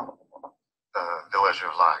the village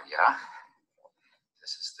of Lagia.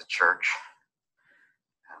 This is the church,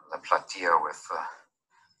 and the plateau with the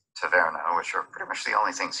taverna, which are pretty much the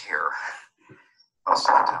only things here. Most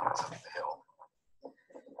of the town is up the hill.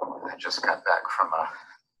 I just got back from a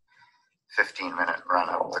 15-minute run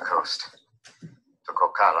up the coast to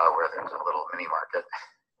Kokara, where there's a little mini market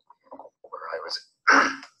where I was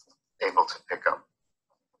able to pick up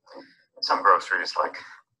some groceries like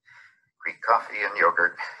Greek coffee and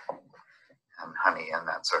yogurt and honey and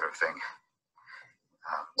that sort of thing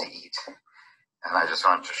to eat. And I just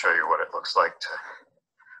wanted to show you what it looks like to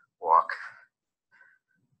walk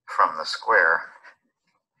from the square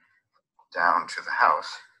down to the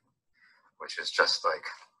house, which is just like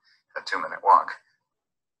a 2-minute walk.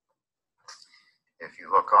 If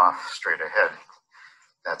you look off straight ahead,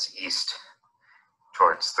 that's east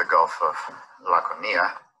towards the Gulf of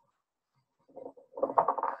Laconia.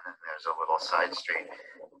 And there's a little side street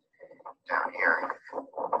down here,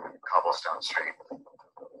 Cobblestone Street.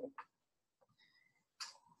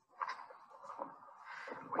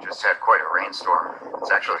 We just had quite a rainstorm.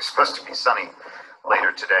 It's actually supposed to be sunny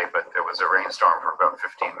later today, but there was a rainstorm for about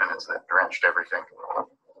 15 minutes that drenched everything.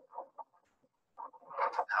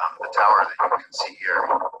 The tower that you can see here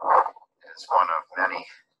is one of many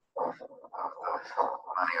of the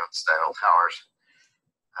Maniot-style towers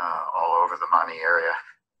all over the Mani area.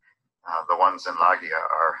 The ones in Lagia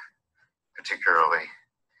are particularly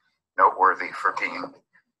noteworthy for being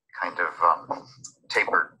kind of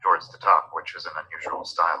tapered towards the top, which is an unusual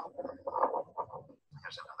style.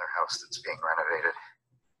 There's another house that's being renovated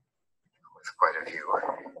with quite a view.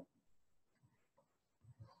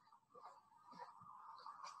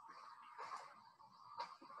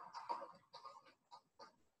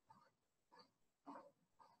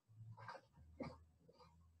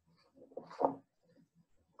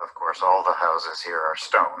 Of course, all the houses here are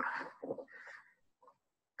stone,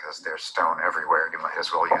 because there's stone everywhere. You might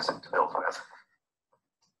as well use it to build with.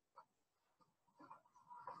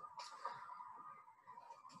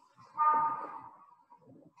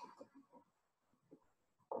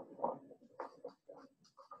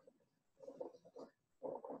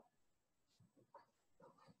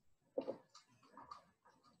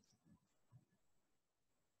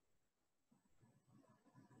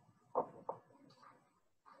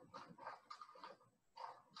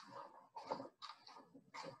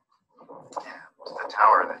 The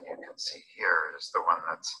tower that you can see here is the one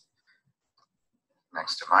that's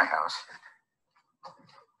next to my house.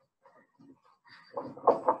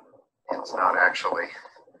 It's not actually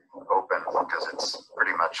open because it's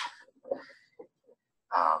pretty much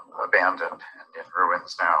abandoned and in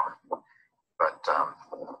ruins now. But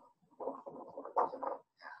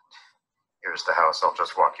here's the house. I'll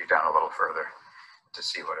just walk you down a little further to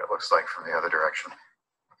see what it looks like from the other direction.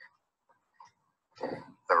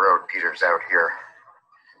 The road peters out here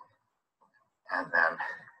and then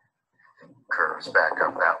curves back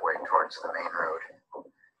up that way towards the main road.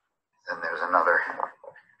 Then there's another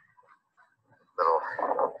little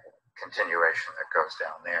continuation that goes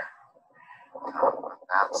down there.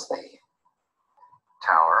 That's the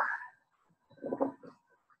tower. And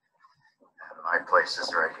my place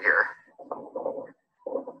is right here,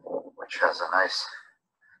 which has a nice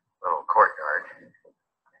little courtyard.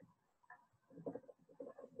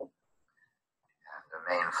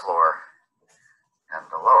 Main floor and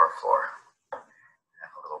the lower floor and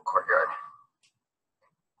a little courtyard.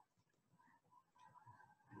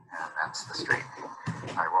 And that's the street.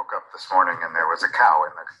 I woke up this morning and there was a cow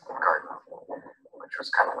in the garden, which was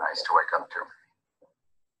kind of nice to wake up to.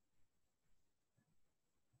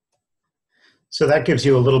 So that gives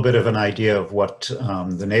you a little bit of an idea of what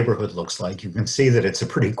the neighborhood looks like. You can see that it's a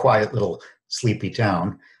pretty quiet little sleepy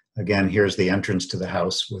town. Again, here's the entrance to the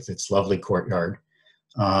house with its lovely courtyard.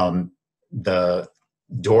 The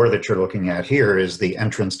door that you're looking at here is the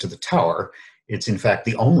entrance to the tower. It's in fact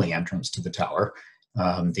the only entrance to the tower.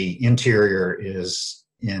 The interior is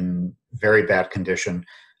in very bad condition,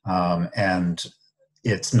 and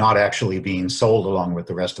it's not actually being sold along with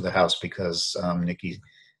the rest of the house because Nikki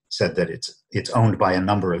said that it's owned by a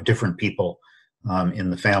number of different people in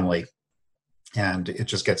the family, and it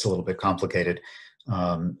just gets a little bit complicated.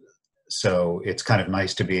 So it's kind of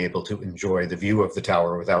nice to be able to enjoy the view of the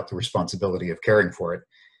tower without the responsibility of caring for it.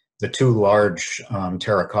 The two large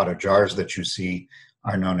terracotta jars that you see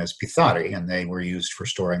are known as pithari, and they were used for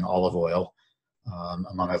storing olive oil,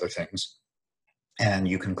 among other things. And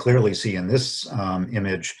you can clearly see in this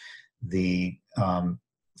image the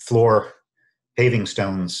floor paving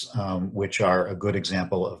stones, which are a good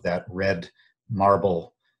example of that red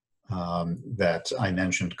marble that I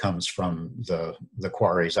mentioned comes from the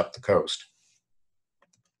quarries up the coast.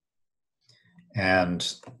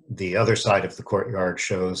 And the other side of the courtyard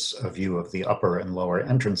shows a view of the upper and lower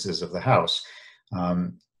entrances of the house.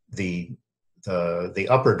 The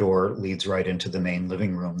upper door leads right into the main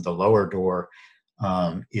living room. The lower door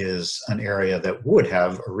is an area that would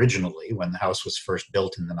have originally, when the house was first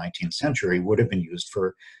built in the 19th century, would have been used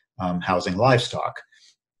for housing livestock.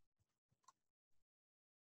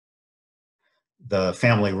 The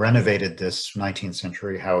family renovated this 19th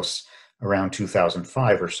century house around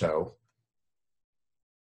 2005 or so.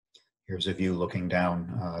 Here's a view looking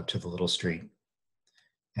down to the little street,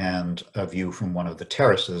 and a view from one of the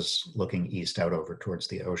terraces looking east out over towards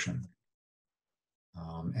the ocean.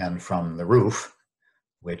 And from the roof,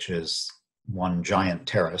 which is one giant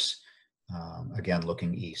terrace, again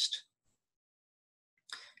looking east.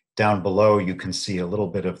 Down below, you can see a little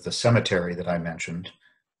bit of the cemetery that I mentioned.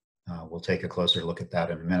 We'll take a closer look at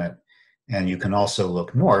that in a minute. And you can also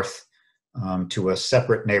look north to a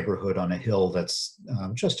separate neighborhood on a hill that's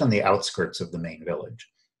just on the outskirts of the main village.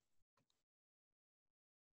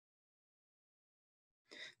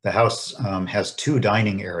 The house has two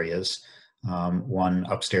dining areas, one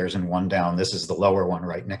upstairs and one down. This is the lower one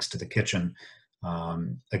right next to the kitchen.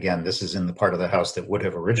 Again, this is in the part of the house that would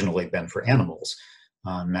have originally been for animals.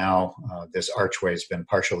 Now this archway has been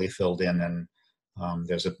partially filled in, and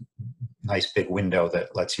there's a nice big window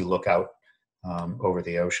that lets you look out over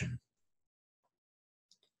the ocean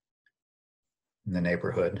in the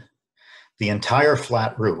neighborhood. The entire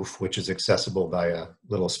flat roof, which is accessible by a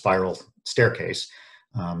little spiral staircase,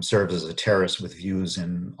 serves as a terrace with views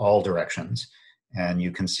in all directions. And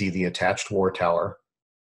you can see the attached war tower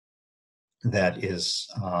that is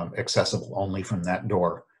accessible only from that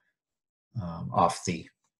door off the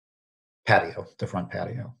patio, the front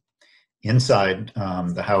patio. Inside,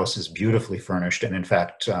 the house is beautifully furnished, and in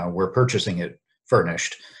fact, we're purchasing it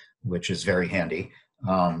furnished, which is very handy.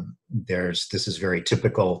 This is very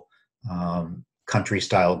typical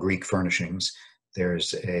country-style Greek furnishings.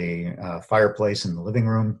 There's a fireplace in the living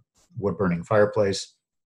room, wood-burning fireplace.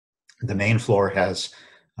 The main floor has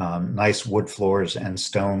nice wood floors and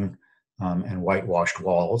stone and whitewashed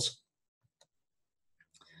walls.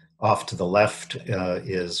 Off to the left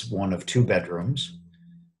is one of two bedrooms,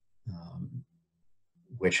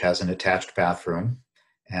 which has an attached bathroom.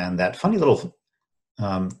 And that funny little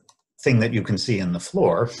thing that you can see in the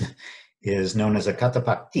floor is known as a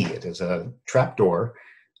katapakti. It is a trapdoor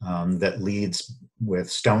that leads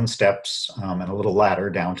with stone steps and a little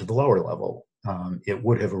ladder down to the lower level. It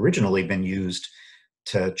would have originally been used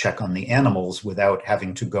to check on the animals without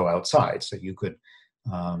having to go outside. So you could,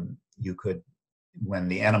 when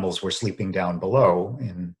the animals were sleeping down below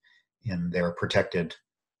in their protected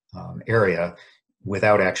area,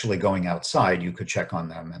 without actually going outside, you could check on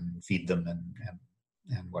them and feed them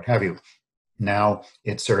and what have you. Now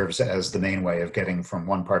it serves as the main way of getting from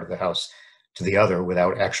one part of the house to the other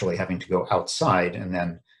without actually having to go outside and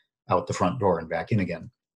then out the front door and back in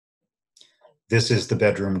again. This is the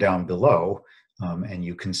bedroom down below, and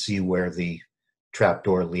you can see where the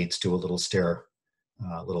trapdoor leads to a little stair,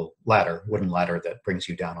 little ladder, wooden ladder that brings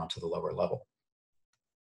you down onto the lower level.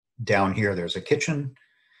 Down here, there's a kitchen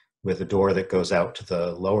with a door that goes out to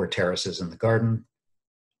the lower terraces in the garden.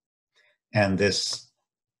 And this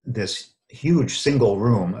huge single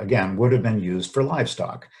room, again, would have been used for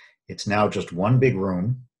livestock. It's now just one big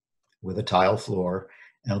room with a tile floor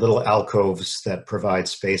and little alcoves that provide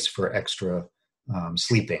space for extra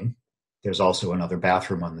sleeping. There's also another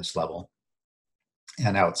bathroom on this level.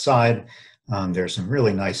 And outside, there's some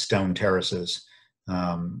really nice stone terraces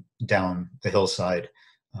down the hillside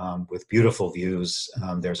with beautiful views.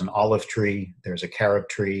 There's an olive tree, there's a carob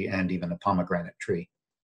tree, and even a pomegranate tree,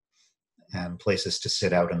 and places to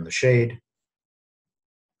sit out in the shade.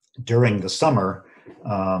 During the summer,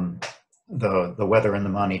 the weather in the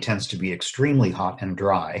Mani tends to be extremely hot and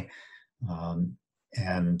dry,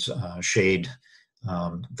 and shade,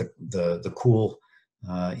 the cool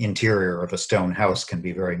interior of a stone house can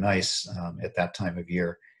be very nice at that time of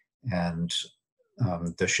year, and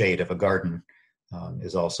the shade of a garden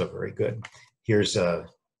is also very good. Here's an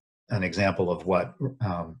example of what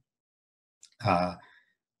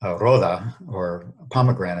rhoda, or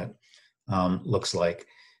pomegranate, looks like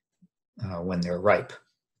when they're ripe.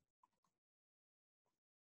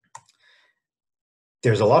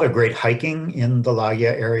 There's a lot of great hiking in the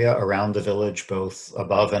Laglia area around the village, both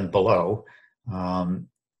above and below.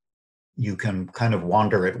 You can kind of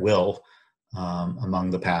wander at will among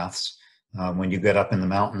the paths. When you get up in the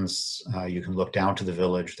mountains, you can look down to the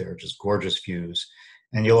village. There are just gorgeous views.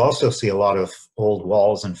 And you'll also see a lot of old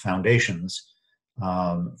walls and foundations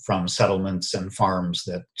from settlements and farms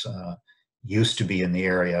that used to be in the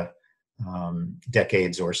area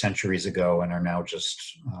decades or centuries ago and are now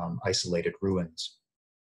just isolated ruins.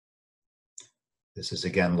 This is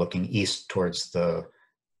again looking east towards the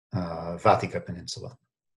Vatica Peninsula.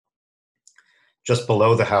 Just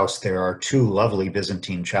below the house, there are two lovely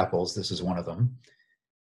Byzantine chapels. This is one of them.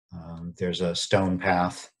 There's a stone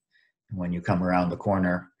path. When you come around the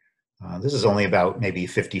corner, this is only about maybe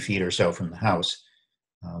 50 feet or so from the house.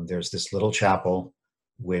 There's this little chapel,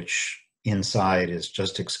 which inside is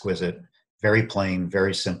just exquisite, very plain,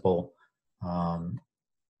 very simple,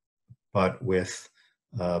 but with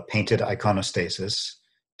painted iconostasis,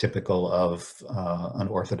 typical of an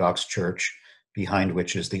Orthodox church, behind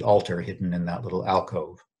which is the altar hidden in that little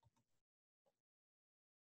alcove.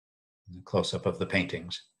 A close-up of the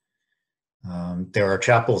paintings. There are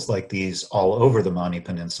chapels like these all over the Mani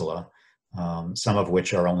Peninsula, some of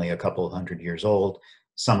which are only a couple of hundred years old,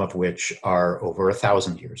 some of which are over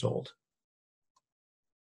 1,000 years old.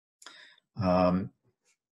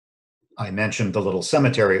 I mentioned the little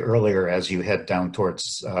cemetery earlier as you head down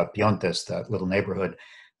towards Piontes, that little neighborhood.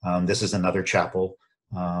 This is another chapel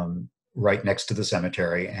right next to the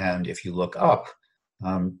cemetery, and if you look up,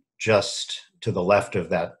 just to the left of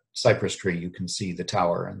that cypress tree, you can see the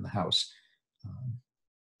tower and the house.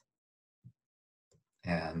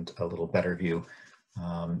 And a little better view.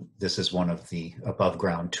 This is one of the above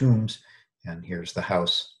ground tombs, and here's the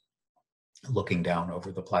house looking down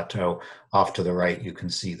over the plateau. Off to the right, you can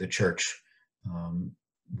see the church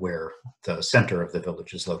where the center of the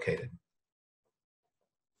village is located.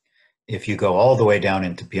 If you go all the way down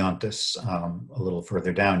into Piontes, a little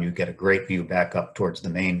further down, you get a great view back up towards the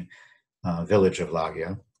main village of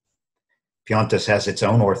Laglia. Piontes has its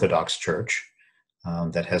own Orthodox church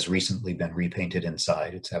that has recently been repainted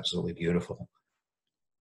inside. It's absolutely beautiful.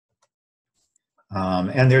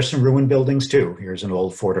 And there's some ruined buildings too. Here's an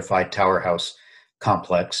old fortified tower house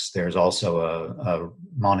complex. There's also a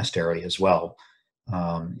monastery as well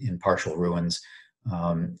in partial ruins.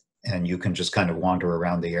 And you can just kind of wander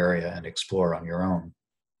around the area and explore on your own.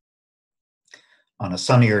 On a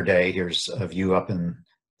sunnier day, here's a view up in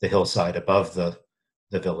the hillside above the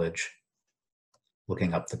village,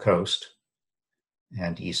 looking up the coast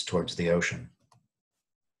and east towards the ocean.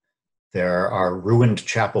 There are ruined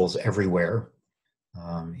chapels everywhere.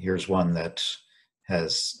 Here's one that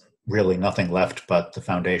has really nothing left but the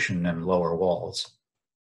foundation and lower walls.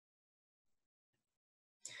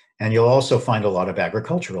 And you'll also find a lot of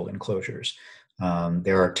agricultural enclosures.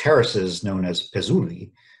 There are terraces known as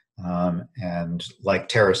pezzuli, and like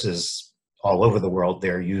terraces all over the world,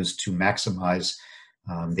 they're used to maximize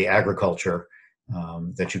the agriculture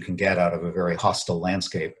that you can get out of a very hostile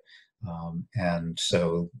landscape. And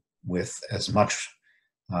so with as much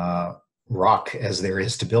rock as there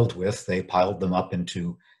is to build with, they piled them up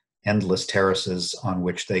into endless terraces on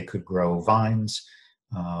which they could grow vines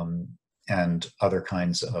and other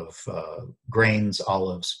kinds of grains,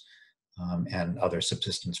 olives, and other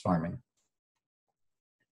subsistence farming.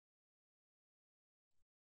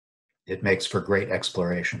 It makes for great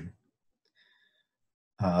exploration.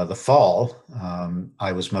 The fall,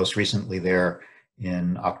 I was most recently there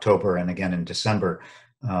in October and again in December.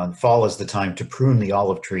 Fall is the time to prune the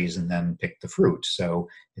olive trees and then pick the fruit. So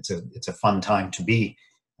it's a fun time to be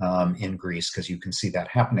in Greece because you can see that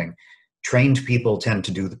happening. Trained people tend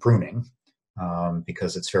to do the pruning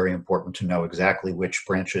because it's very important to know exactly which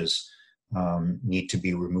branches need to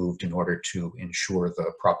be removed in order to ensure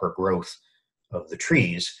the proper growth of the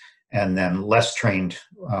trees. And then less trained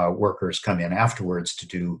workers come in afterwards to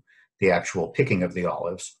do the actual picking of the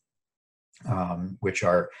olives, which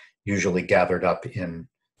are usually gathered up in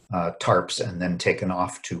tarps and then taken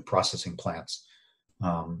off to processing plants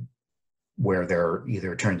where they're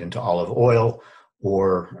either turned into olive oil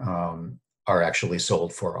or are actually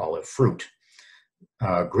sold for olive fruit.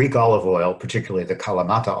 Greek olive oil, particularly the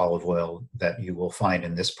Kalamata olive oil that you will find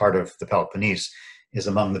in this part of the Peloponnese, is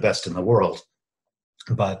among the best in the world.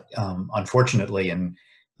 But unfortunately,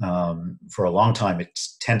 for a long time,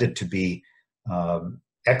 it's tended to be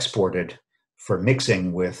exported for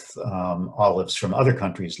mixing with olives from other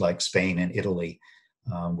countries like Spain and Italy,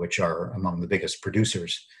 which are among the biggest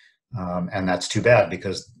producers And that's too bad,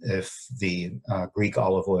 because if the Greek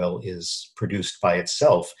olive oil is produced by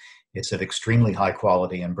itself, it's of extremely high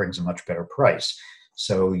quality and brings a much better price.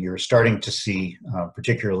 So you're starting to see,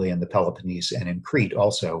 particularly in the Peloponnese and in Crete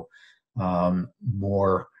also,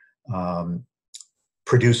 more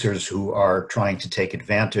producers who are trying to take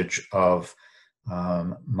advantage of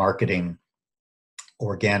marketing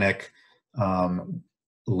organic,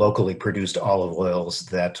 locally produced olive oils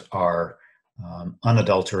that are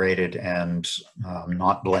unadulterated and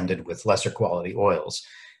not blended with lesser quality oils.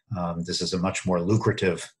 This is a much more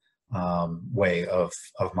lucrative way of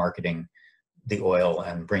marketing the oil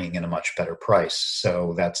and bringing in a much better price.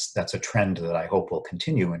 So that's a trend that I hope will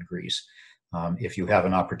continue in Greece. If you have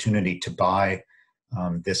an opportunity to buy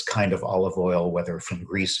this kind of olive oil, whether from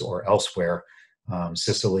Greece or elsewhere,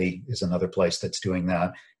 Sicily is another place that's doing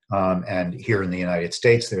that. And here in the United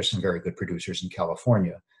States, there's some very good producers in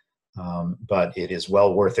California. But it is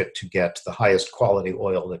well worth it to get the highest quality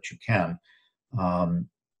oil that you can,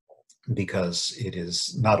 because it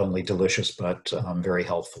is not only delicious, but very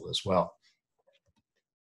healthful as well.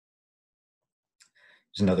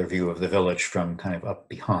 Here's another view of the village from kind of up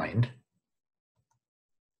behind.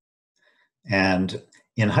 And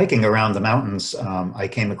in hiking around the mountains, I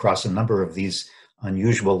came across a number of these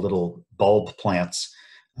unusual little bulb plants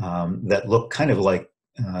that look kind of like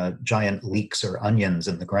giant leeks or onions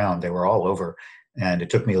in the ground. They were all over, and it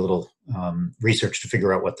took me a little research to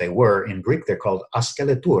figure out what they were. In Greek, they're called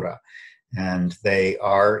askeletura, and they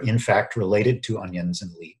are in fact related to onions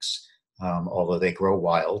and leeks, although they grow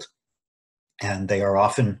wild. And they are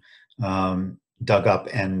often dug up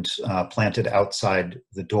and planted outside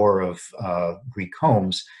the door of Greek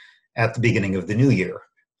homes at the beginning of the new year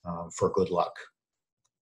for good luck.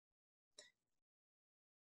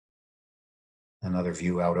 Another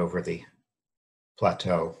view out over the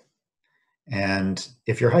plateau. And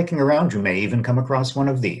if you're hiking around, you may even come across one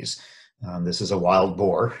of these. This is a wild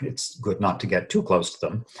boar. It's good not to get too close to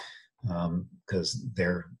them because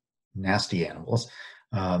they're nasty animals.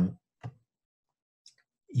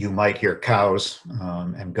 You might hear cows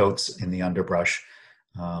and goats in the underbrush,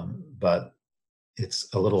 but it's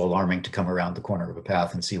a little alarming to come around the corner of a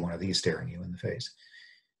path and see one of these staring you in the face.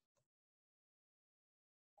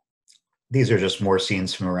 These are just more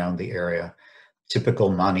scenes from around the area.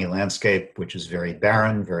 Typical Mani landscape, which is very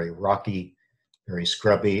barren, very rocky, very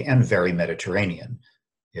scrubby, and very Mediterranean.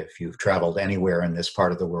 If you've traveled anywhere in this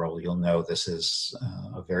part of the world, you'll know this is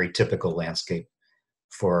a very typical landscape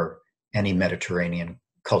for any Mediterranean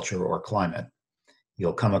culture or climate.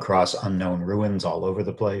 You'll come across unknown ruins all over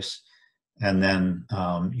the place, and then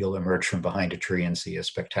you'll emerge from behind a tree and see a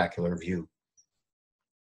spectacular view,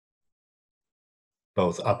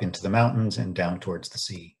 both up into the mountains and down towards the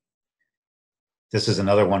sea. This is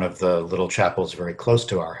another one of the little chapels very close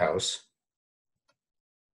to our house.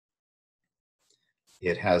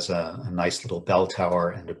 It has a nice little bell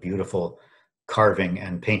tower and a beautiful carving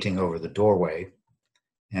and painting over the doorway.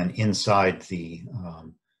 And inside, the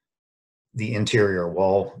interior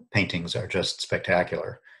wall paintings are just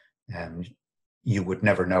spectacular. And you would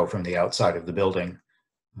never know from the outside of the building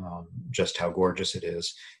just how gorgeous it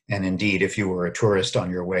is. And indeed, if you were a tourist on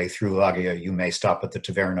your way through Lagia, you may stop at the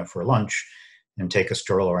taverna for lunch and take a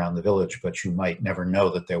stroll around the village, but you might never know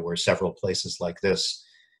that there were several places like this,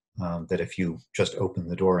 that if you just open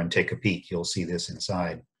the door and take a peek, you'll see this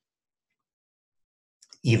inside.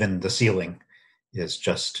 Even the ceiling is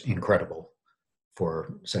just incredible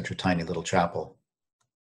for such a tiny little chapel.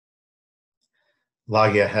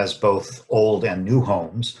 Lagia has both old and new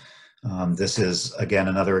homes. This is, again,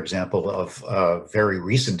 another example of a very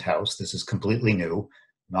recent house. This is completely new,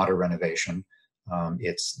 not a renovation.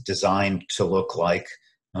 It's designed to look like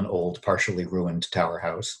an old, partially ruined tower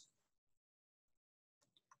house.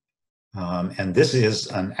 And this is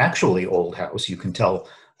an actually old house. You can tell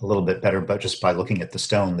a little bit better, but just by looking at the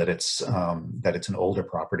stone, that it's an older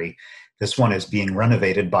property. This one is being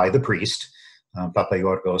renovated by the priest,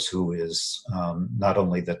 Papayorgos, who is not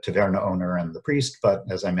only the taverna owner and the priest, but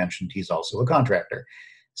as I mentioned, he's also a contractor.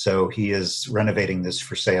 So he is renovating this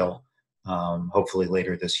for sale, hopefully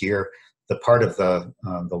later this year. The part of the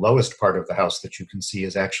lowest part of the house that you can see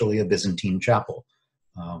is actually a Byzantine chapel.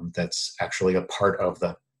 That's actually a part of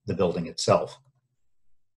the building itself.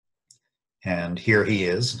 And here he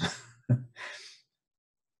is,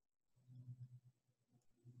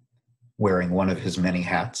 wearing one of his many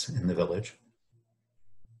hats in the village.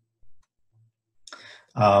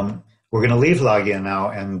 We're going to leave Lagia now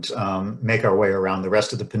and make our way around the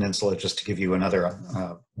rest of the peninsula, just to give you another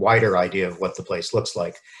wider idea of what the place looks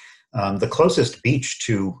like. The closest beach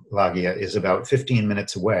to Lagia is about 15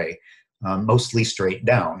 minutes away, mostly straight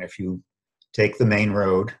down. If you take the main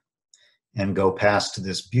road and go past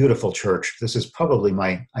this beautiful church, this is probably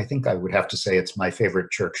I think I would have to say it's my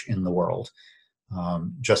favorite church in the world,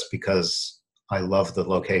 just because I love the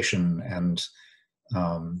location and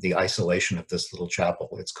the isolation of this little chapel.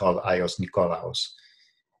 It's called Ios Nikolaos.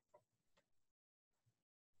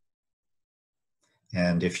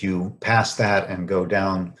 And if you pass that and go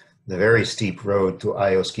down the very steep road to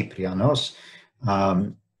Ios Kyprianos,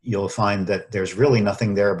 you'll find that there's really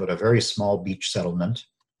nothing there but a very small beach settlement,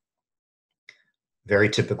 very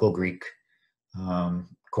typical Greek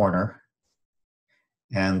corner.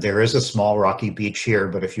 And there is a small rocky beach here,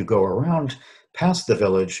 but if you go around past the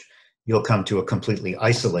village, you'll come to a completely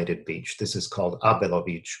isolated beach. This is called Abelo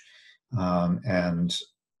Beach, and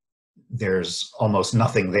there's almost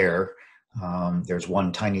nothing there. There's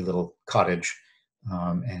one tiny little cottage,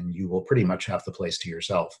 and you will pretty much have the place to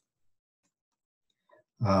yourself.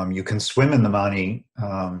 You can swim in the Mani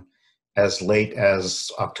as late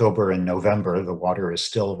as October and November. The water is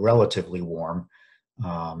still relatively warm,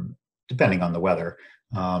 depending on the weather.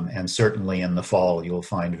 And certainly in the fall, you'll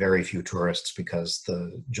find very few tourists because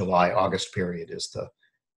the July-August period is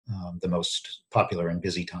the most popular and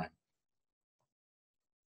busy time.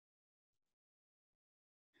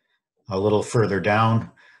 A little further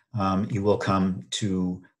down, you will come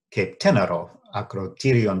to Cape Tenaro,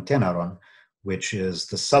 Akrotirion Tenaron, which is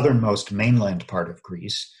the southernmost mainland part of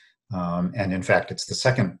Greece. And in fact, it's the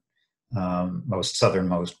second most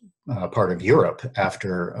southernmost part of Europe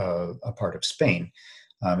after a part of Spain.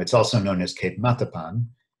 It's also known as Cape Matapan.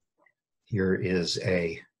 Here is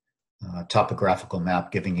a topographical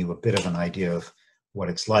map giving you a bit of an idea of what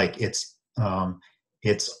it's like. It's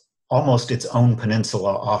almost its own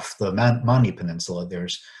peninsula off the Mani Peninsula.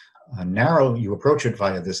 There's a narrow, you approach it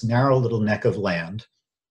via this narrow little neck of land,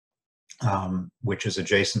 which is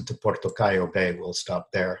adjacent to Portocaio Bay. We'll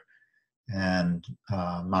stop there, and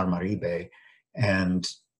Marmari Bay. And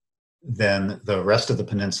then the rest of the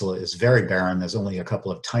peninsula is very barren. There's only a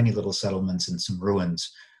couple of tiny little settlements and some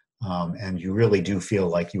ruins, and you really do feel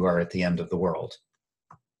like you are at the end of the world.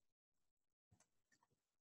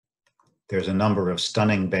 There's a number of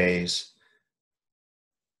stunning bays,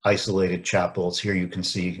 isolated chapels. Here you can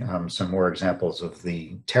see some more examples of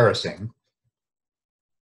the terracing.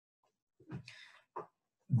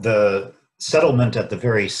 The settlement at the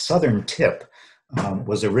very southern tip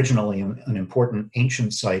was originally an important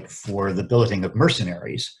ancient site for the billeting of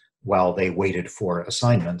mercenaries while they waited for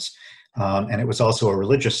assignments. And it was also a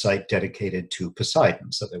religious site dedicated to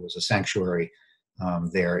Poseidon. So there was a sanctuary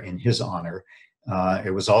there in his honor.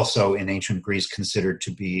 It was also in ancient Greece considered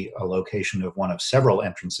to be a location of one of several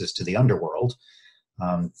entrances to the underworld.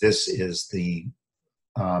 This is the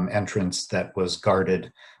entrance that was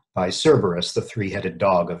guarded by Cerberus, the three-headed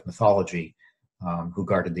dog of mythology, who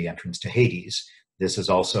guarded the entrance to Hades. This is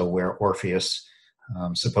also where Orpheus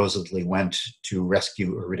supposedly went to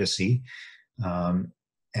rescue Eurydice,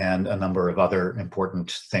 and a number of other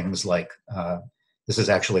important things like this is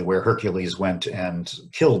actually where Hercules went and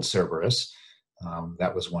killed Cerberus.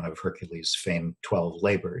 That was one of Hercules' famed 12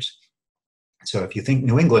 labors. So if you think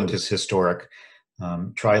New England is historic,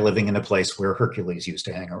 try living in a place where Hercules used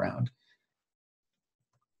to hang around.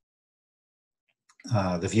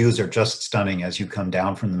 The views are just stunning as you come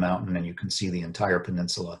down from the mountain and you can see the entire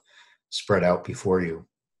peninsula spread out before you.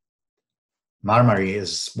 Marmari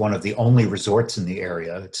is one of the only resorts in the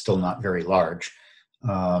area. It's still not very large.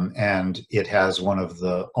 And it has one of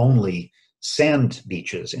the only sand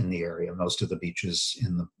beaches in the area. Most of the beaches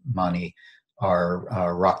in the Mani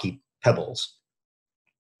are rocky pebbles.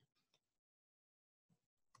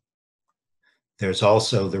 There's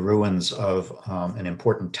also the ruins of an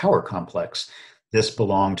important tower complex. This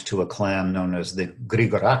belonged to a clan known as the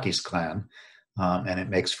Grigorakis clan, and it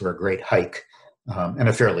makes for a great hike, and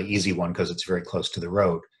a fairly easy one because it's very close to the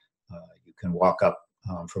road. You can walk up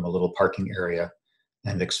from a little parking area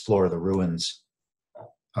and explore the ruins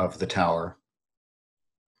of the tower.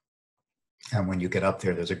 And when you get up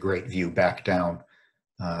there, there's a great view back down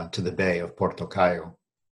to the bay of Portocaio.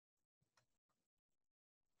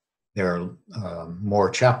 There are more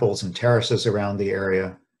chapels and terraces around the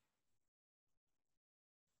area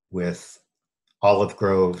with olive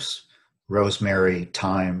groves, rosemary,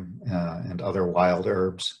 thyme, and other wild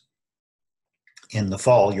herbs. In the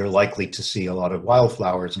fall, you're likely to see a lot of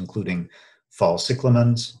wildflowers, including fall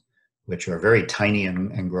cyclamens, which are very tiny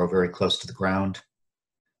and grow very close to the ground.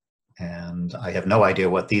 And I have no idea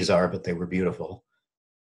what these are, but they were beautiful.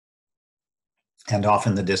 And off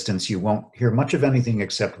in the distance, you won't hear much of anything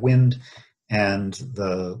except wind and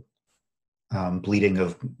the bleating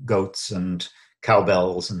of goats and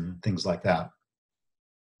cowbells and things like that.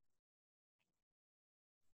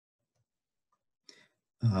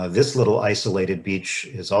 This little isolated beach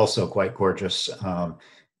is also quite gorgeous,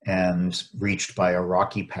 and reached by a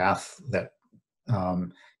rocky path that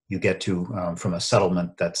you get to from a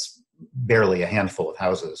settlement that's barely a handful of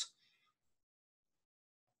houses.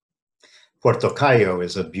 Puerto Cayo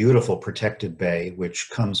is a beautiful protected bay, which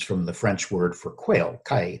comes from the French word for quail,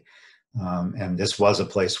 cay. And this was a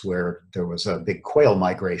place where there was a big quail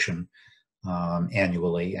migration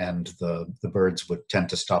annually, and the birds would tend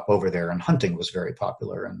to stop over there, and hunting was very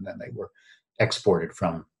popular, and then they were exported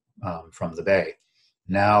from the bay.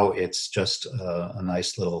 Now it's just a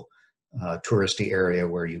nice little touristy area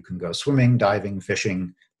where you can go swimming, diving,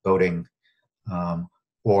 fishing, boating,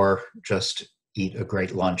 or just eat a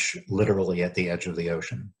great lunch literally at the edge of the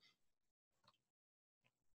ocean.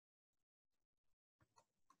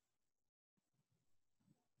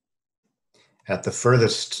 At the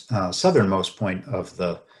furthest southernmost point of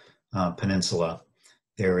the peninsula,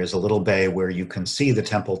 there is a little bay where you can see the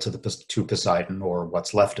temple to Poseidon, or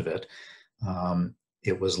what's left of it.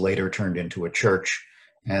 It was later turned into a church,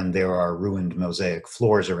 and there are ruined mosaic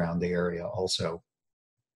floors around the area also.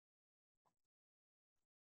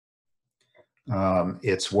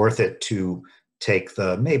 It's worth it to take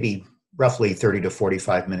the maybe roughly 30 to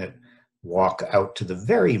 45 minute walk out to the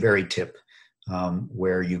very, very tip,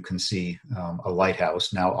 where you can see a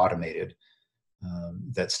lighthouse, now automated,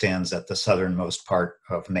 that stands at the southernmost part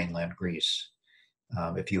of mainland Greece.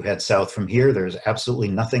 If you head south from here, there's absolutely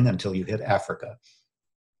nothing until you hit Africa.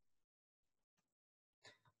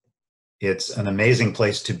 It's an amazing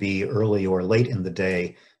place to be early or late in the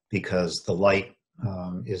day, because the light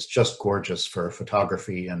is just gorgeous for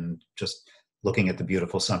photography and just looking at the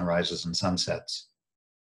beautiful sunrises and sunsets.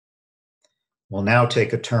 We'll now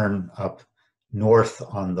take a turn up north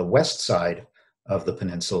on the west side of the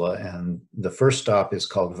peninsula, and the first stop is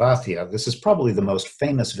called Vathia. This is probably the most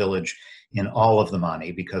famous village in all of the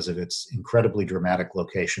Mani because of its incredibly dramatic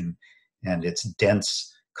location and its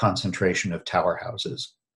dense concentration of tower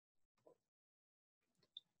houses.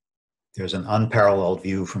 There's an unparalleled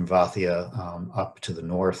view from Vathia up to the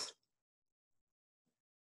north.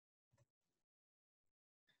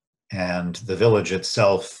 And the village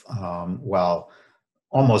itself, while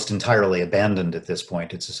almost entirely abandoned at this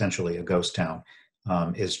point, it's essentially a ghost town,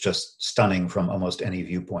 is just stunning from almost any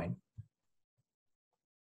viewpoint.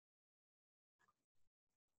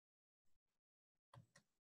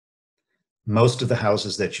 Most of the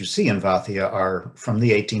houses that you see in Vathia are from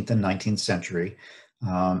the 18th and 19th century.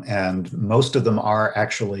 And most of them are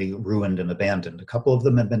actually ruined and abandoned. A couple of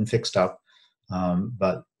them have been fixed up,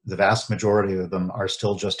 but the vast majority of them are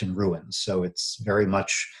still just in ruins. So it's very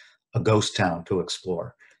much a ghost town to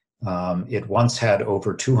explore. It once had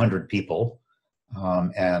over 200 people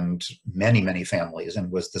and many, many families,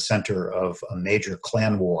 and was the center of a major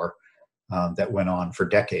clan war that went on for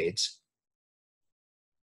decades.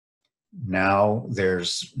 Now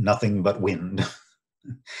there's nothing but wind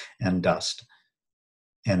and dust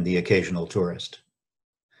and the occasional tourist.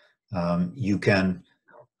 You can,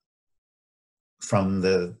 from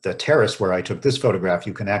the terrace where I took this photograph,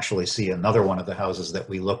 you can actually see another one of the houses that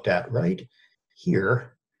we looked at right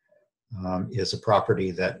here. Is a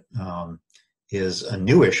property that is a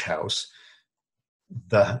newish house.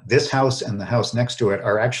 This house and the house next to it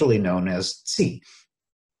are actually known as Tsi.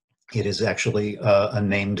 It is actually a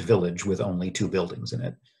named village with only 2 buildings in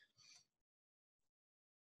it.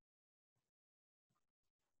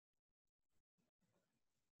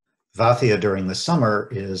 Vathia during the summer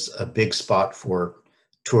is a big spot for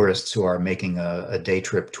tourists who are making a day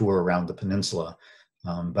trip tour around the peninsula.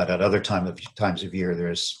 But at other times of year,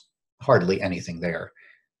 there's hardly anything there.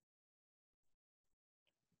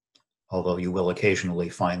 Although you will occasionally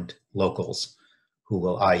find locals who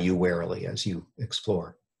will eye you warily as you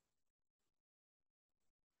explore.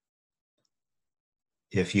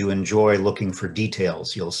 If you enjoy looking for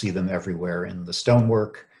details, you'll see them everywhere in the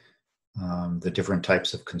stonework, the different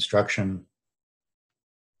types of construction,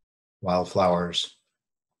 wildflowers,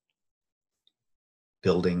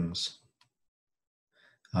 buildings.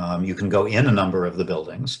 You can go in a number of the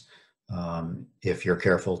buildings if you're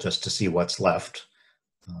careful, just to see what's left.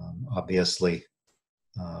 Obviously,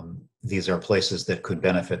 these are places that could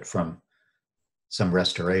benefit from some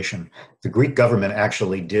restoration. The Greek government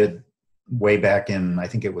actually did, way back in, I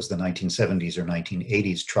think it was the 1970s or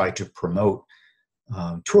 1980s, try to promote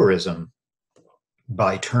tourism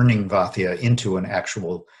by turning Vathia into an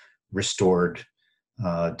actual restored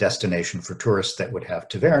destination for tourists that would have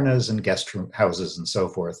tavernas and guest houses and so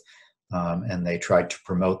forth. And they tried to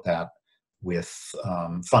promote that with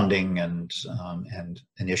funding and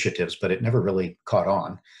initiatives, but it never really caught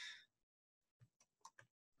on.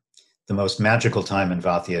 The most magical time in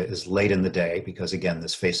Vathia is late in the day because, again,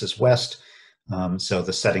 this faces west, so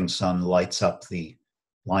the setting sun lights up the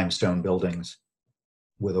limestone buildings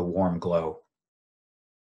with a warm glow.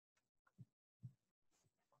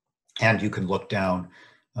 And you can look down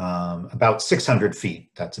about 600 feet,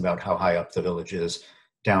 that's about how high up the village is,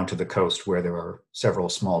 down to the coast where there are several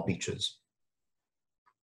small beaches.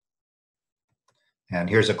 And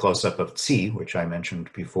here's a close-up of Tsi, which I mentioned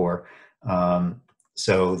before.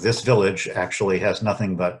 So this village actually has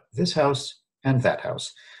nothing but this house and that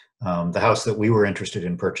house. The house that we were interested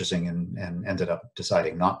in purchasing and ended up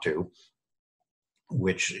deciding not to,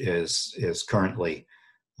 which is currently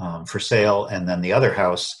for sale. And then the other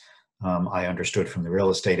house, I understood from the real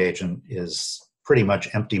estate agent, is pretty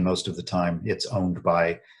much empty most of the time. It's owned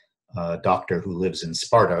by a doctor who lives in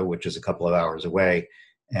Sparta, which is a couple of hours away,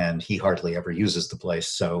 and he hardly ever uses the place.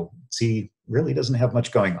 So Tsi really doesn't have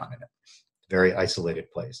much going on in it. Very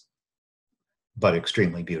isolated place, but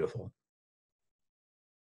extremely beautiful,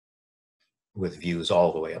 with views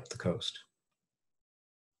all the way up the coast.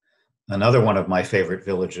 Another one of my favorite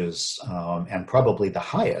villages, and probably the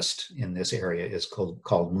highest in this area, is called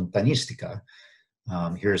Montanistica.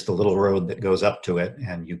 Here's the little road that goes up to it,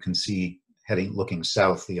 and you can see, looking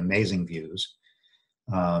south, the amazing views.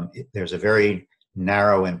 There's a very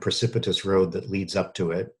narrow and precipitous road that leads up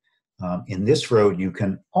to it. In this road, you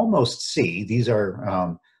can almost see,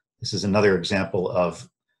 this is another example of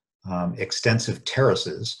extensive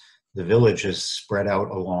terraces. The village is spread out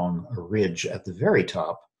along a ridge at the very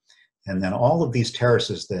top, and then all of these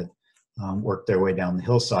terraces that work their way down the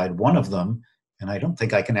hillside. One of them, and I don't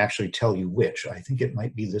think I can actually tell you which, I think it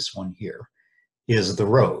might be this one here, is the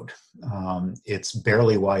road. It's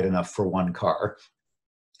barely wide enough for one car,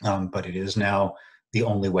 but it is now the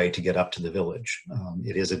only way to get up to the village.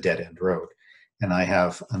 It is a dead-end road. And I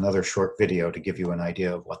have another short video to give you an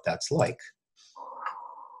idea of what that's like.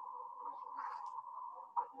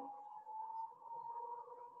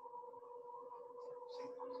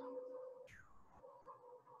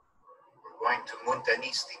 We're going to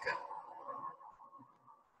Montanistica.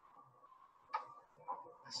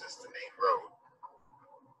 This is the main road.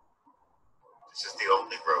 This is the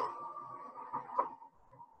only road.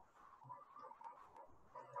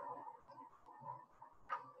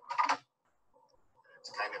 It's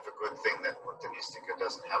kind of a good thing that Montanistica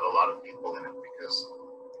doesn't have a lot of people in it, because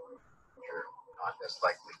you're not as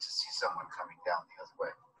likely to see someone coming down the other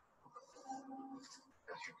way.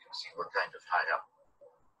 As you can see, we're kind of high up.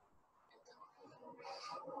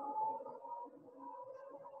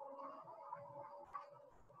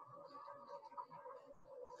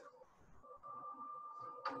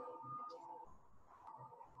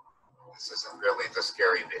 This isn't really the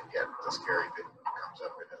scary bit yet. The scary bit comes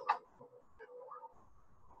up in a little bit more.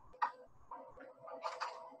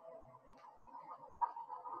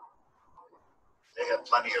 They have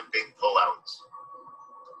plenty of big pullouts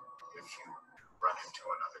if you run into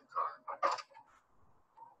another car.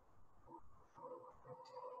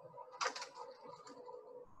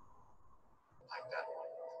 Like that.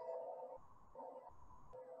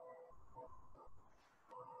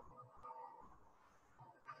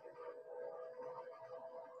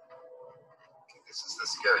 Okay, this is the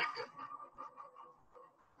scary bit.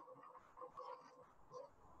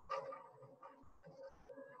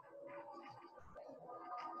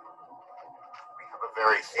 We have a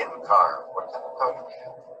very thin car. What kind of car do we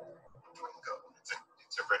have? Twingo.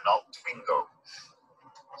 It's a Renault Twingo.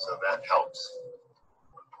 So that helps.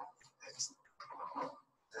 It's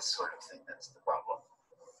this sort of thing that's the problem.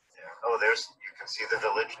 There. Oh, you can see the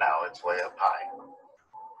village now. It's way up high.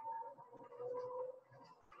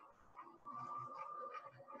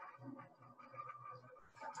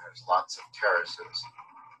 And there's lots of terraces.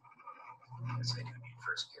 Yes, I do need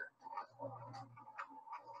first gear.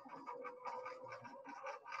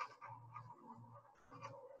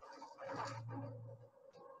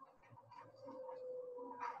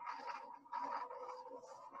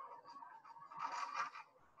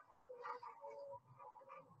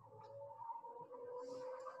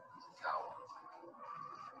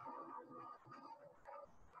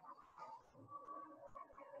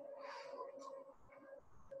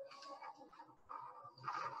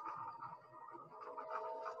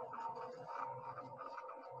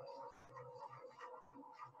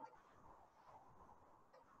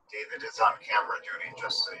 David is on camera, Judy,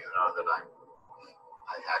 just so you know that I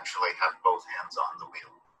actually have both hands on the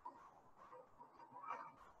wheel.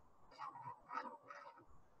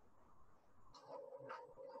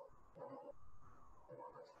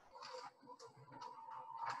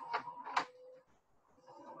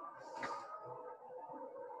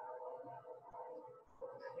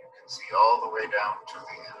 see all the way down to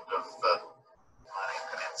the end of the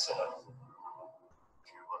peninsula. If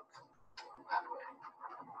you look that way.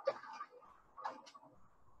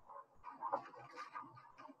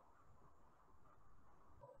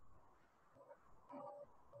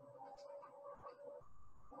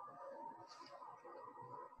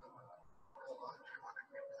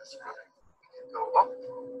 This way. Go up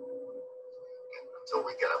until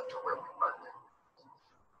we get up to where we parked.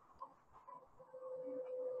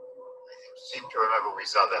 I seem to remember we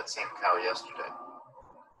saw that same cow yesterday.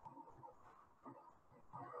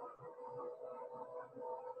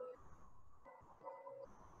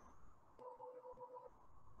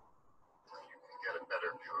 You can get a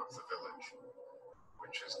better view of the village,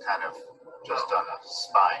 which is kind of just on a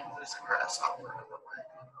spine. There's a grasshopper in the way.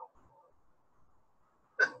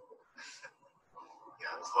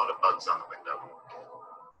 Yeah, there's a lot of bugs on the window.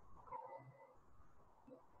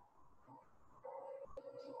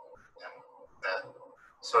 And that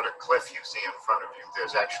sort of cliff you see in front of you,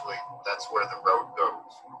 there's actually, that's where the road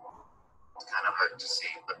goes. It's kind of hard to see,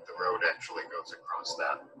 but the road actually goes across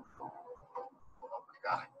that. Oh my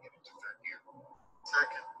God, I can get into third gear.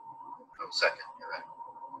 Second. Oh, second, you're right.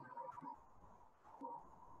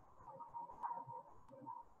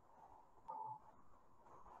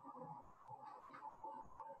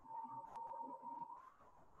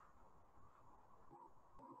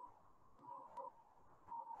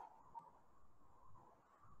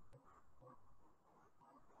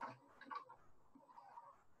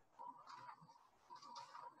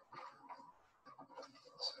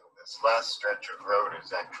 This last stretch of road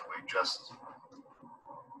is actually just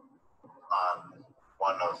on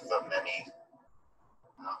one of the many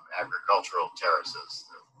agricultural terraces.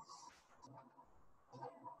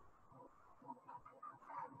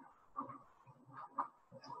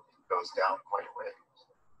 It goes down quite a way.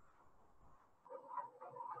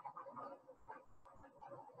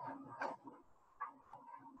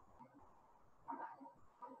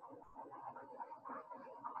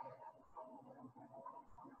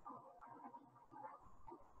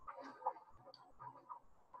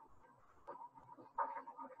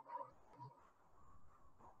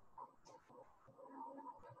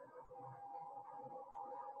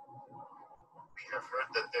 I've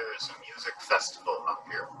heard that there is a music festival up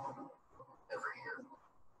here every year,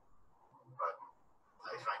 but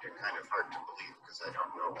I find it kind of hard to believe because I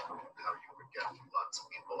don't know how you would get lots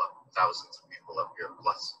of people up, thousands of people up here,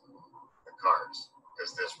 plus the cars,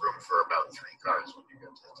 because there's room for about 3 cars when you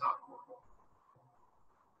get to the top.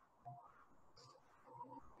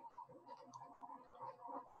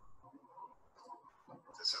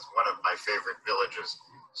 This is one of my favorite villages,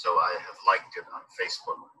 so I have liked it on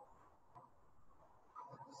Facebook.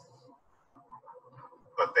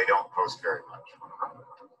 But they don't post very much.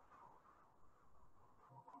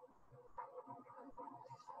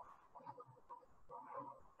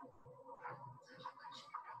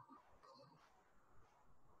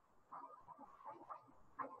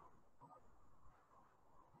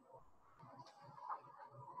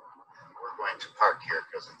 And we're going to park here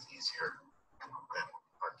because it's easier than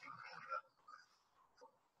parking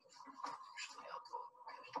usually I'll go.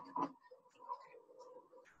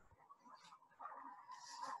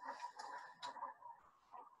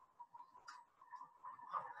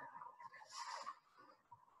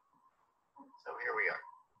 So here we are.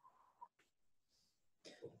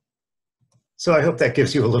 So I hope that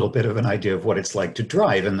gives you a little bit of an idea of what it's like to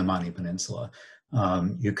drive in the Mani Peninsula.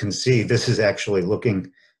 You can see this is actually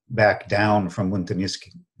looking back down from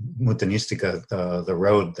Muntanistica, the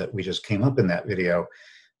road that we just came up in that video.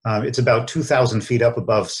 It's about 2,000 feet up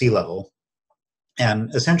above sea level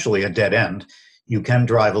and essentially a dead end. You can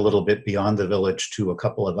drive a little bit beyond the village to a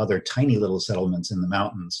couple of other tiny little settlements in the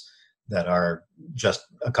mountains that are just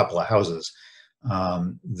a couple of houses.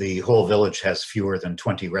 The whole village has fewer than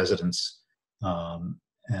 20 residents,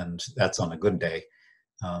 and that's on a good day.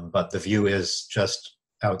 But the view is just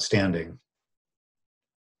outstanding.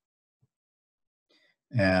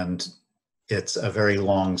 And it's a very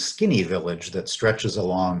long, skinny village that stretches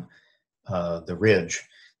along the ridge.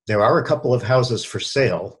 There are a couple of houses for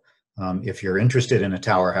sale. If you're interested in a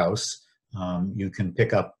tower house, you can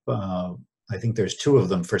pick up, I think there's 2 of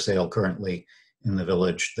them for sale currently in the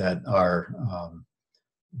village that are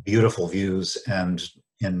beautiful views and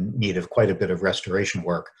in need of quite a bit of restoration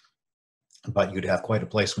work, but you'd have quite a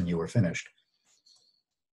place when you were finished.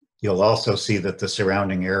 You'll also see that the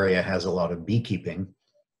surrounding area has a lot of beekeeping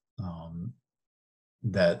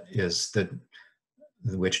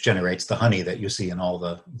which generates the honey that you see in all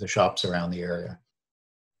the shops around the area.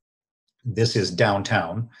 This is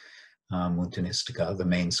downtown Muntanistica, the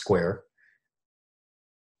main square.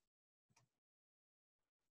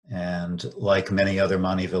 And like many other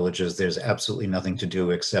Mani villages, there's absolutely nothing to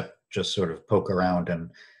do except just sort of poke around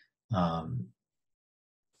and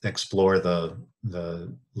explore the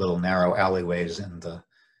little narrow alleyways and the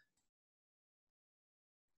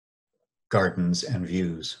gardens and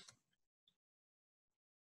views.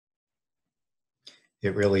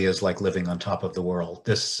 It really is like living on top of the world.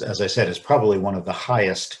 This, as I said, is probably one of the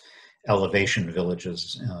highest elevation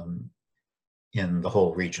villages in the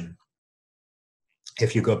whole region.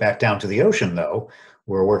 If you go back down to the ocean, though,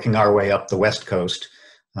 we're working our way up the west coast.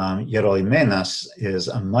 Yerolimenas is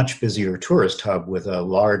a much busier tourist hub with a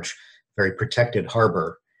large, very protected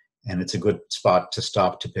harbor, and it's a good spot to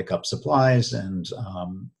stop to pick up supplies. And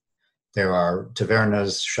there are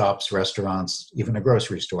tavernas, shops, restaurants, even a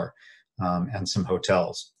grocery store, and some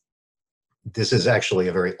hotels. This is actually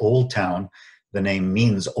a very old town. The name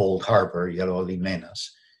means old harbor, Yerolimenas.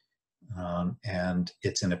 And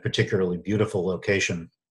it's in a particularly beautiful location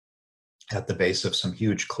at the base of some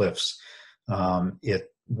huge cliffs.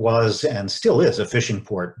 It was and still is a fishing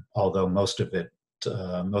port, although most of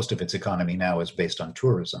its economy now is based on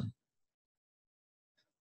tourism.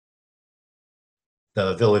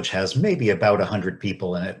 The village has maybe about 100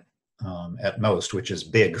 people in it at most, which is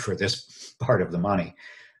big for this part of the Mani.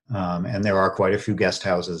 And there are quite a few guest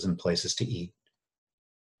houses and places to eat.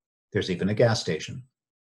 There's even a gas station.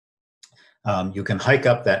 You can hike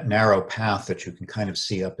up that narrow path that you can kind of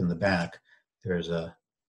see up in the back. There's a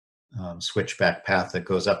switchback path that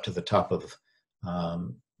goes up to the top of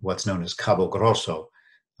what's known as Cabo Grosso,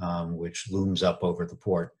 which looms up over the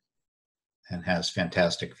port and has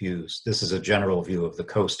fantastic views. This is a general view of the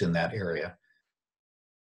coast in that area.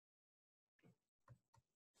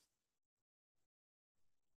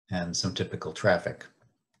 And some typical traffic.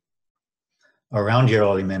 Around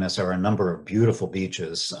Yerolimenas are a number of beautiful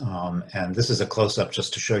beaches, and this is a close-up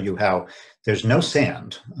just to show you how there's no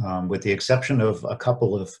sand, with the exception of a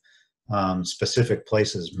couple of specific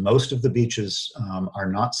places. Most of the beaches are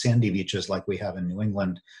not sandy beaches like we have in New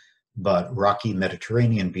England, but rocky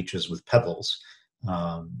Mediterranean beaches with pebbles,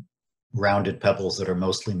 rounded pebbles that are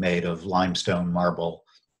mostly made of limestone, marble,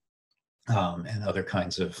 and other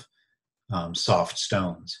kinds of soft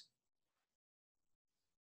stones.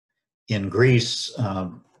 In Greece,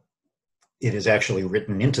 it is actually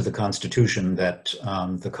written into the constitution that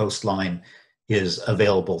the coastline is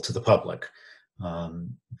available to the public.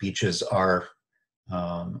 Beaches are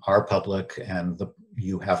public, and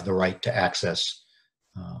you have the right to access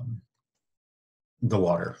the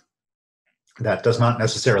water. That does not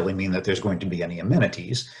necessarily mean that there's going to be any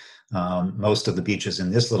amenities. Most of the beaches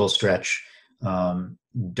in this little stretch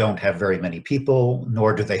don't have very many people,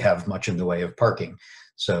 nor do they have much in the way of parking.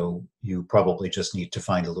 So you probably just need to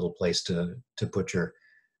find a little place to put your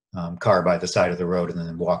car by the side of the road and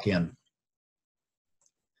then walk in.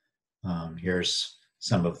 Here's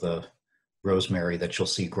some of the rosemary that you'll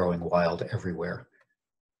see growing wild everywhere.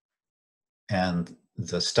 And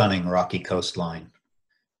the stunning rocky coastline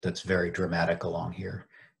that's very dramatic along here.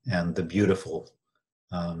 And the beautiful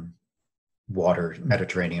water,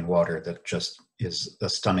 Mediterranean water, that just is a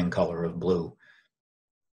stunning color of blue.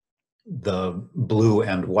 The blue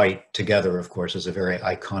and white together, of course, is a very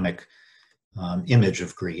iconic image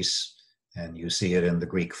of Greece, and you see it in the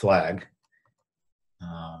Greek flag,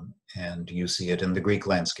 and you see it in the Greek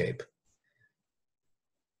landscape.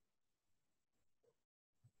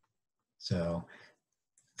 So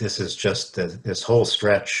this is just, this whole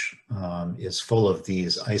stretch is full of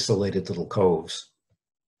these isolated little coves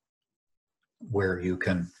where you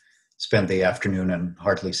can spend the afternoon and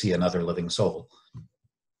hardly see another living soul.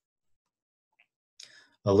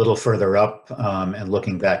 A little further up and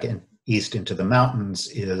looking back east into the mountains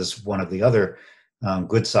is one of the other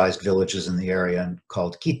good-sized villages in the area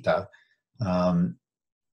called Chita.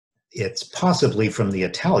 It's possibly from the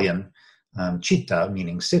Italian città,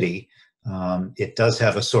 meaning city. It does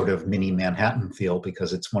have a sort of mini Manhattan feel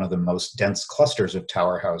because it's one of the most dense clusters of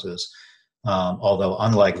tower houses. Although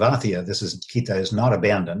unlike Vathia, Chita is not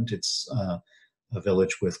abandoned. It's a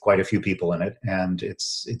village with quite a few people in it, and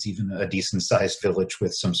it's even a decent-sized village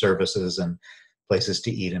with some services and places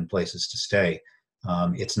to eat and places to stay.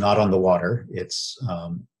 It's not on the water. It's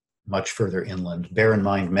much further inland. Bear in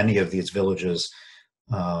mind, many of these villages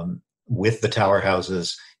with the tower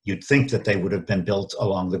houses, you'd think that they would have been built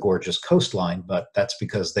along the gorgeous coastline, but that's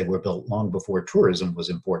because they were built long before tourism was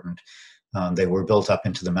important. They were built up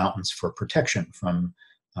into the mountains for protection from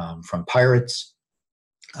pirates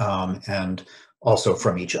and also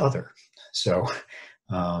from each other. So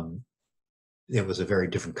it was a very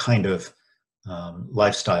different kind of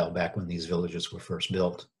lifestyle back when these villages were first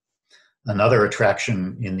built. Another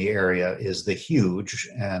attraction in the area is the huge,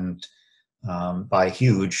 and by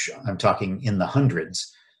huge, I'm talking in the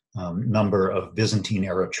hundreds, number of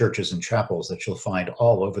Byzantine-era churches and chapels that you'll find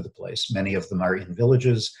all over the place. Many of them are in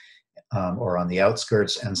villages or on the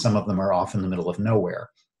outskirts, and some of them are off in the middle of nowhere.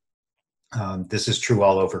 This is true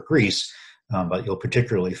all over Greece, but you'll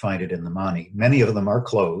particularly find it in the Mani. Many of them are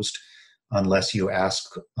closed unless you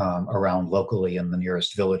ask around locally in the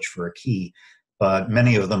nearest village for a key, but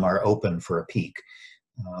many of them are open for a peek.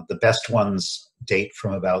 The best ones date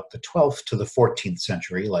from about the 12th to the 14th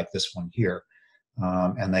century, like this one here,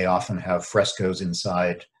 and they often have frescoes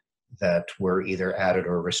inside that were either added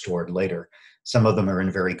or restored later. Some of them are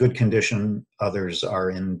in very good condition, others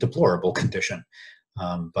are in deplorable condition,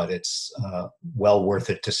 but it's well worth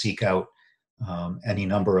it to seek out any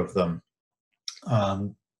number of them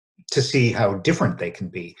to see how different they can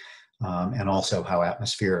be, and also how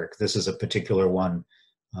atmospheric. This is a particular one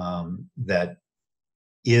that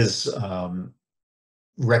is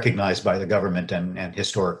recognized by the government and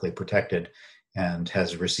historically protected, and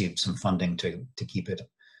has received some funding to keep it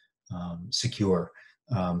secure.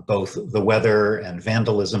 Both the weather and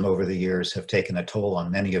vandalism over the years have taken a toll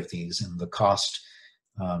on many of these, and the cost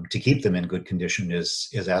to keep them in good condition is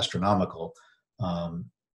astronomical.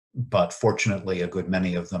 But fortunately, a good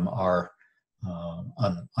many of them are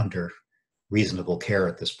under reasonable care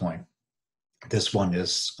at this point. This one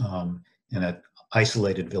is in an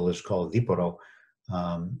isolated village called Viporo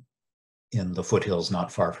in the foothills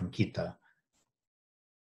not far from Kita.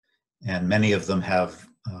 And many of them have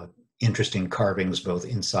interesting carvings both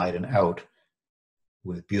inside and out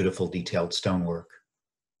with beautiful detailed stonework.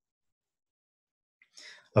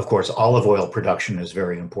 Of course, olive oil production is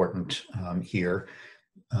very important here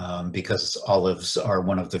because olives are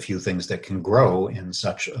one of the few things that can grow in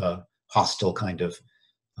such a hostile kind of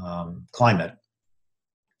climate.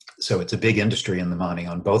 So it's a big industry in the Mani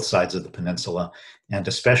on both sides of the peninsula, and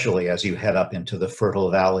especially as you head up into the fertile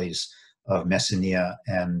valleys of Messenia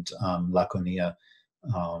and Laconia,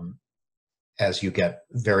 as you get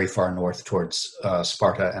very far north towards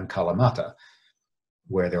Sparta and Kalamata,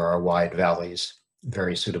 where there are wide valleys,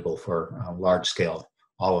 very suitable for large-scale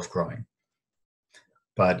olive growing.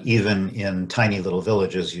 But even in tiny little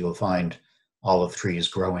villages, you'll find olive trees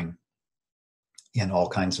growing in all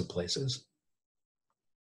kinds of places.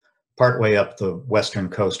 Partway up the western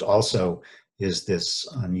coast also is this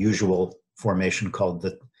unusual formation called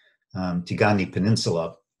the Tigani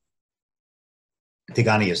Peninsula.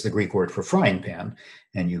 Tigani is the Greek word for frying pan,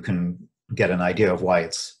 and you can get an idea of why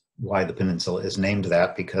the peninsula is named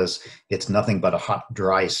that, because it's nothing but a hot,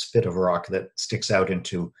 dry spit of rock that sticks out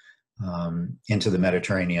into the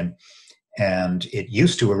Mediterranean. And it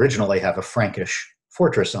used to originally have a Frankish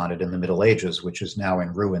fortress on it in the Middle Ages, which is now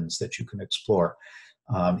in ruins that you can explore.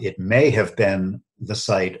 It may have been the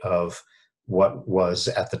site of what was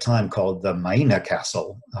at the time called the Maina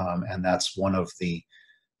Castle, and that's one of the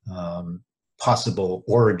possible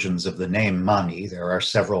origins of the name Mani. There are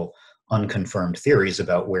several unconfirmed theories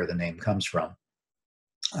about where the name comes from.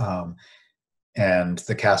 And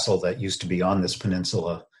the castle that used to be on this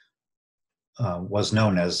peninsula was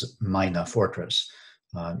known as Maina Fortress.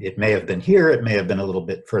 It may have been here, it may have been a little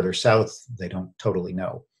bit further south, they don't totally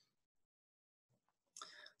know.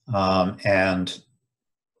 And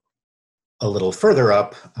a little further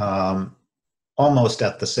up, almost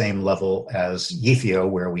at the same level as Ythio,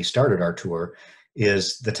 where we started our tour,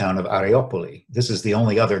 is the town of Areopoli. This is the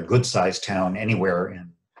only other good-sized town anywhere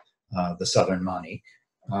in the southern Mani.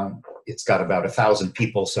 It's got about 1,000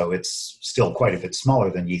 people, so it's still quite a bit smaller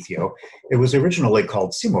than Ythio. It was originally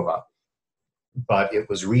called Simova, but it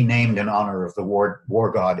was renamed in honor of the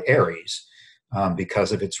war god Ares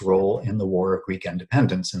because of its role in the War of Greek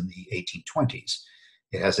Independence in the 1820s.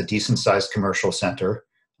 It has a decent-sized commercial center,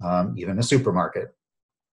 even a supermarket,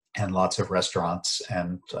 and lots of restaurants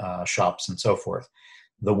and shops and so forth.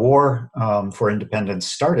 The war for independence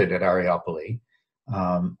started at Areopoli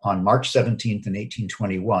on March 17th in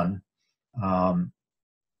 1821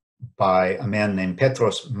 by a man named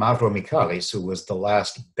Petros Mavromichalis, who was the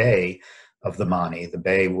last bey of the Mani. The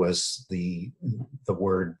bey was the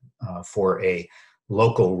word for a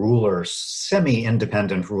local ruler,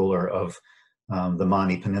 semi-independent ruler of the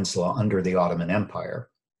Mani Peninsula under the Ottoman Empire.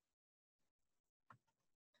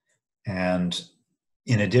 And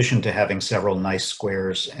in addition to having several nice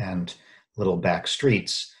squares and little back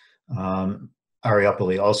streets,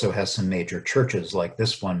 Areopoli also has some major churches like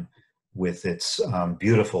this one with its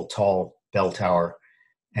beautiful tall bell tower.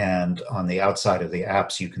 And on the outside of the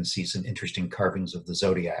apse, you can see some interesting carvings of the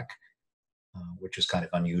zodiac, which is kind of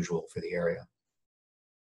unusual for the area.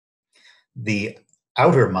 The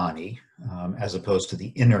outer Mani, as opposed to the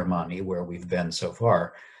inner Mani where we've been so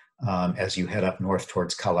far, as you head up north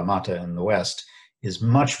towards Kalamata in the west, is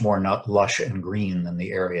much more lush and green than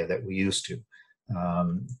the area that we used to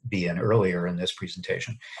be in earlier in this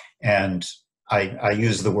presentation. And I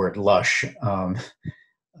use the word lush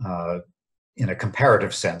in a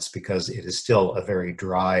comparative sense because it is still a very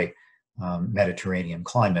dry Mediterranean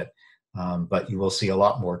climate, but you will see a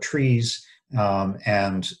lot more trees,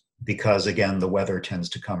 and because again the weather tends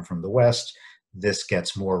to come from the west, this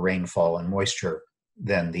gets more rainfall and moisture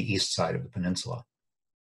than the east side of the peninsula.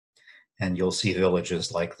 And you'll see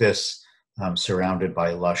villages like this surrounded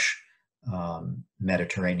by lush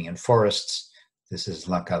Mediterranean forests. This is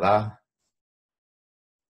La Cala.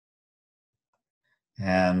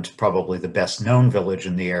 And probably the best known village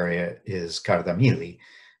in the area is Cardamili,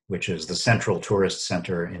 which is the central tourist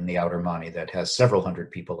center in the Outer Mani that has several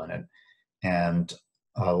hundred people in it, and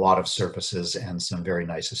a lot of services and some very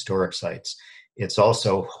nice historic sites. It's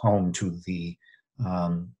also home to the,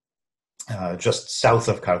 just south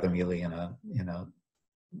of Cardamili in a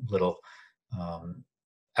little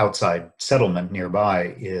outside settlement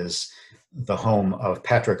nearby is the home of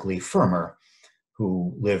Patrick Lee Fermer,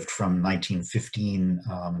 who lived from 1915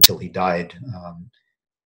 until he died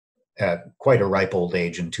at quite a ripe old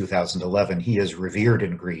age in 2011. He is revered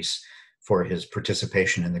in Greece for his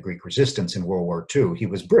participation in the Greek resistance in World War II. He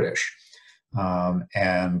was British,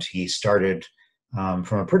 and he started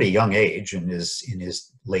from a pretty young age, in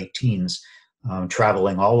his late teens,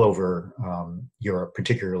 traveling all over Europe,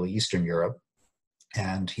 particularly Eastern Europe.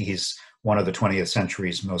 And he's one of the 20th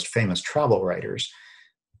century's most famous travel writers.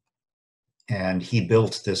 And he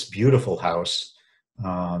built this beautiful house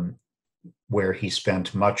where he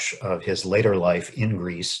spent much of his later life in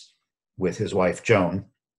Greece with his wife, Joan,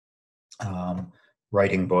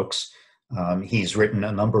 writing books. He's written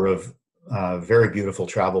a number of very beautiful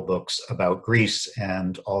travel books about Greece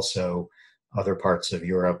and also other parts of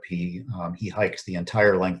Europe. He hiked the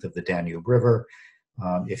entire length of the Danube River.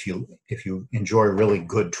 If you enjoy really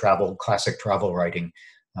good classic travel writing,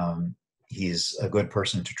 he's a good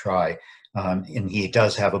person to try. And he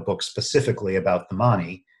does have a book specifically about the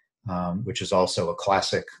Mani, which is also a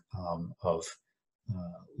classic of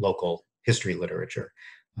local history literature.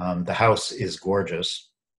 The house is gorgeous.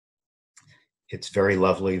 It's very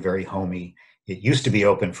lovely, very homey. It used to be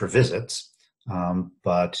open for visits,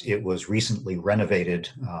 but it was recently renovated.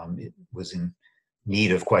 It was in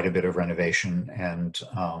need of quite a bit of renovation, and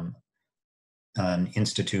an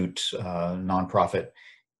institute, nonprofit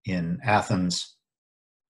in Athens,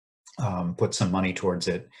 put some money towards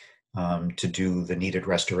it to do the needed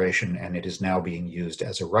restoration, and it is now being used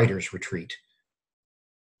as a writer's retreat.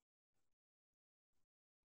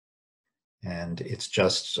 And it's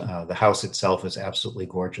just, the house itself is absolutely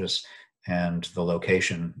gorgeous, and the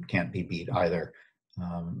location can't be beat either,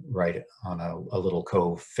 right on a little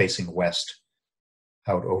cove facing west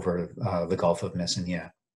out over the Gulf of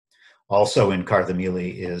Messina. Also in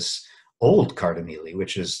Cardamili is Old Cardamili,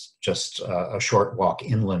 which is just a short walk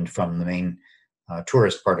inland from the main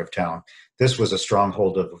tourist part of town. This was a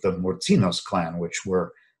stronghold of the Murzinos clan, which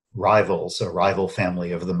were rivals, a rival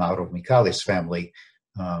family of the Mauro Michalis family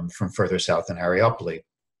from further south in Ariopoli.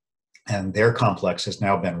 And their complex has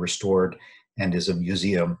now been restored and is a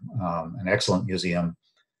museum, an excellent museum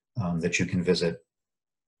that you can visit,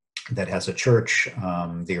 that has a church,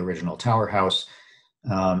 the original tower house,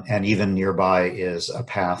 and even nearby is a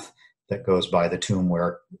path that goes by the tomb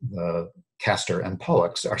where Castor and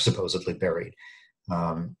Pollux are supposedly buried.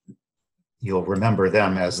 You'll remember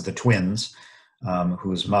them as the twins,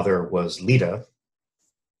 whose mother was Leda,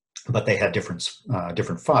 but they had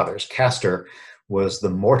different fathers. Castor was the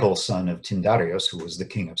mortal son of Tyndareus, who was the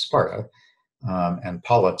king of Sparta, and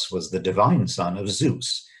Pollux was the divine son of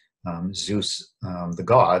Zeus. Zeus, the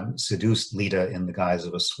god, seduced Leda in the guise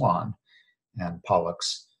of a swan, and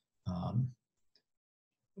Pollux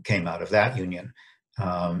came out of that union.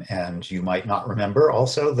 And you might not remember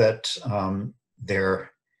also that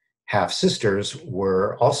their half-sisters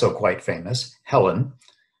were also quite famous: Helen,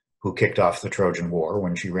 who kicked off the Trojan War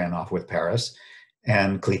when she ran off with Paris,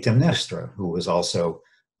 and Clytemnestra, who was also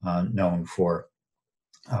known for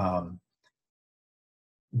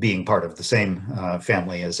being part of the same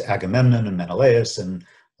family as Agamemnon and Menelaus and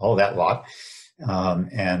all that lot.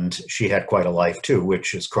 And she had quite a life too,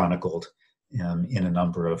 which is chronicled in a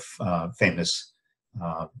number of famous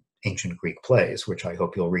ancient Greek plays, which I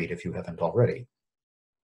hope you'll read if you haven't already.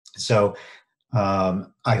 So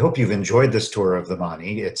I hope you've enjoyed this tour of the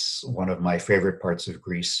Mani. It's one of my favorite parts of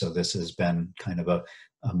Greece, so this has been kind of a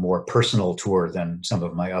more personal tour than some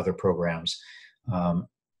of my other programs.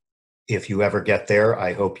 If you ever get there,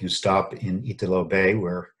 I hope you stop in Italo Bay,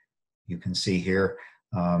 where you can see here,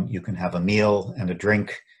 you can have a meal and a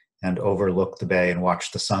drink and overlook the bay and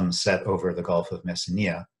watch the sun set over the Gulf of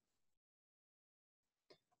Messina,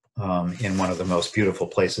 in one of the most beautiful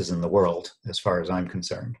places in the world, as far as I'm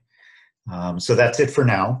concerned. So that's it for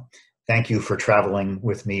now. Thank you for traveling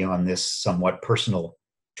with me on this somewhat personal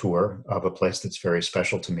tour of a place that's very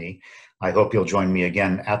special to me. I hope you'll join me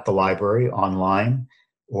again at the library, online,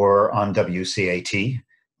 or on WCAT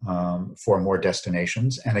for more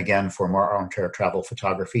destinations. And again, for more armchair travel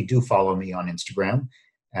photography, do follow me on Instagram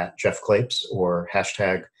at Jeff Klapes or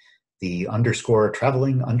hashtag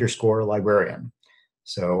 _traveling_librarian.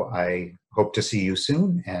 So I hope to see you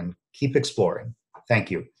soon and keep exploring. Thank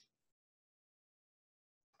you.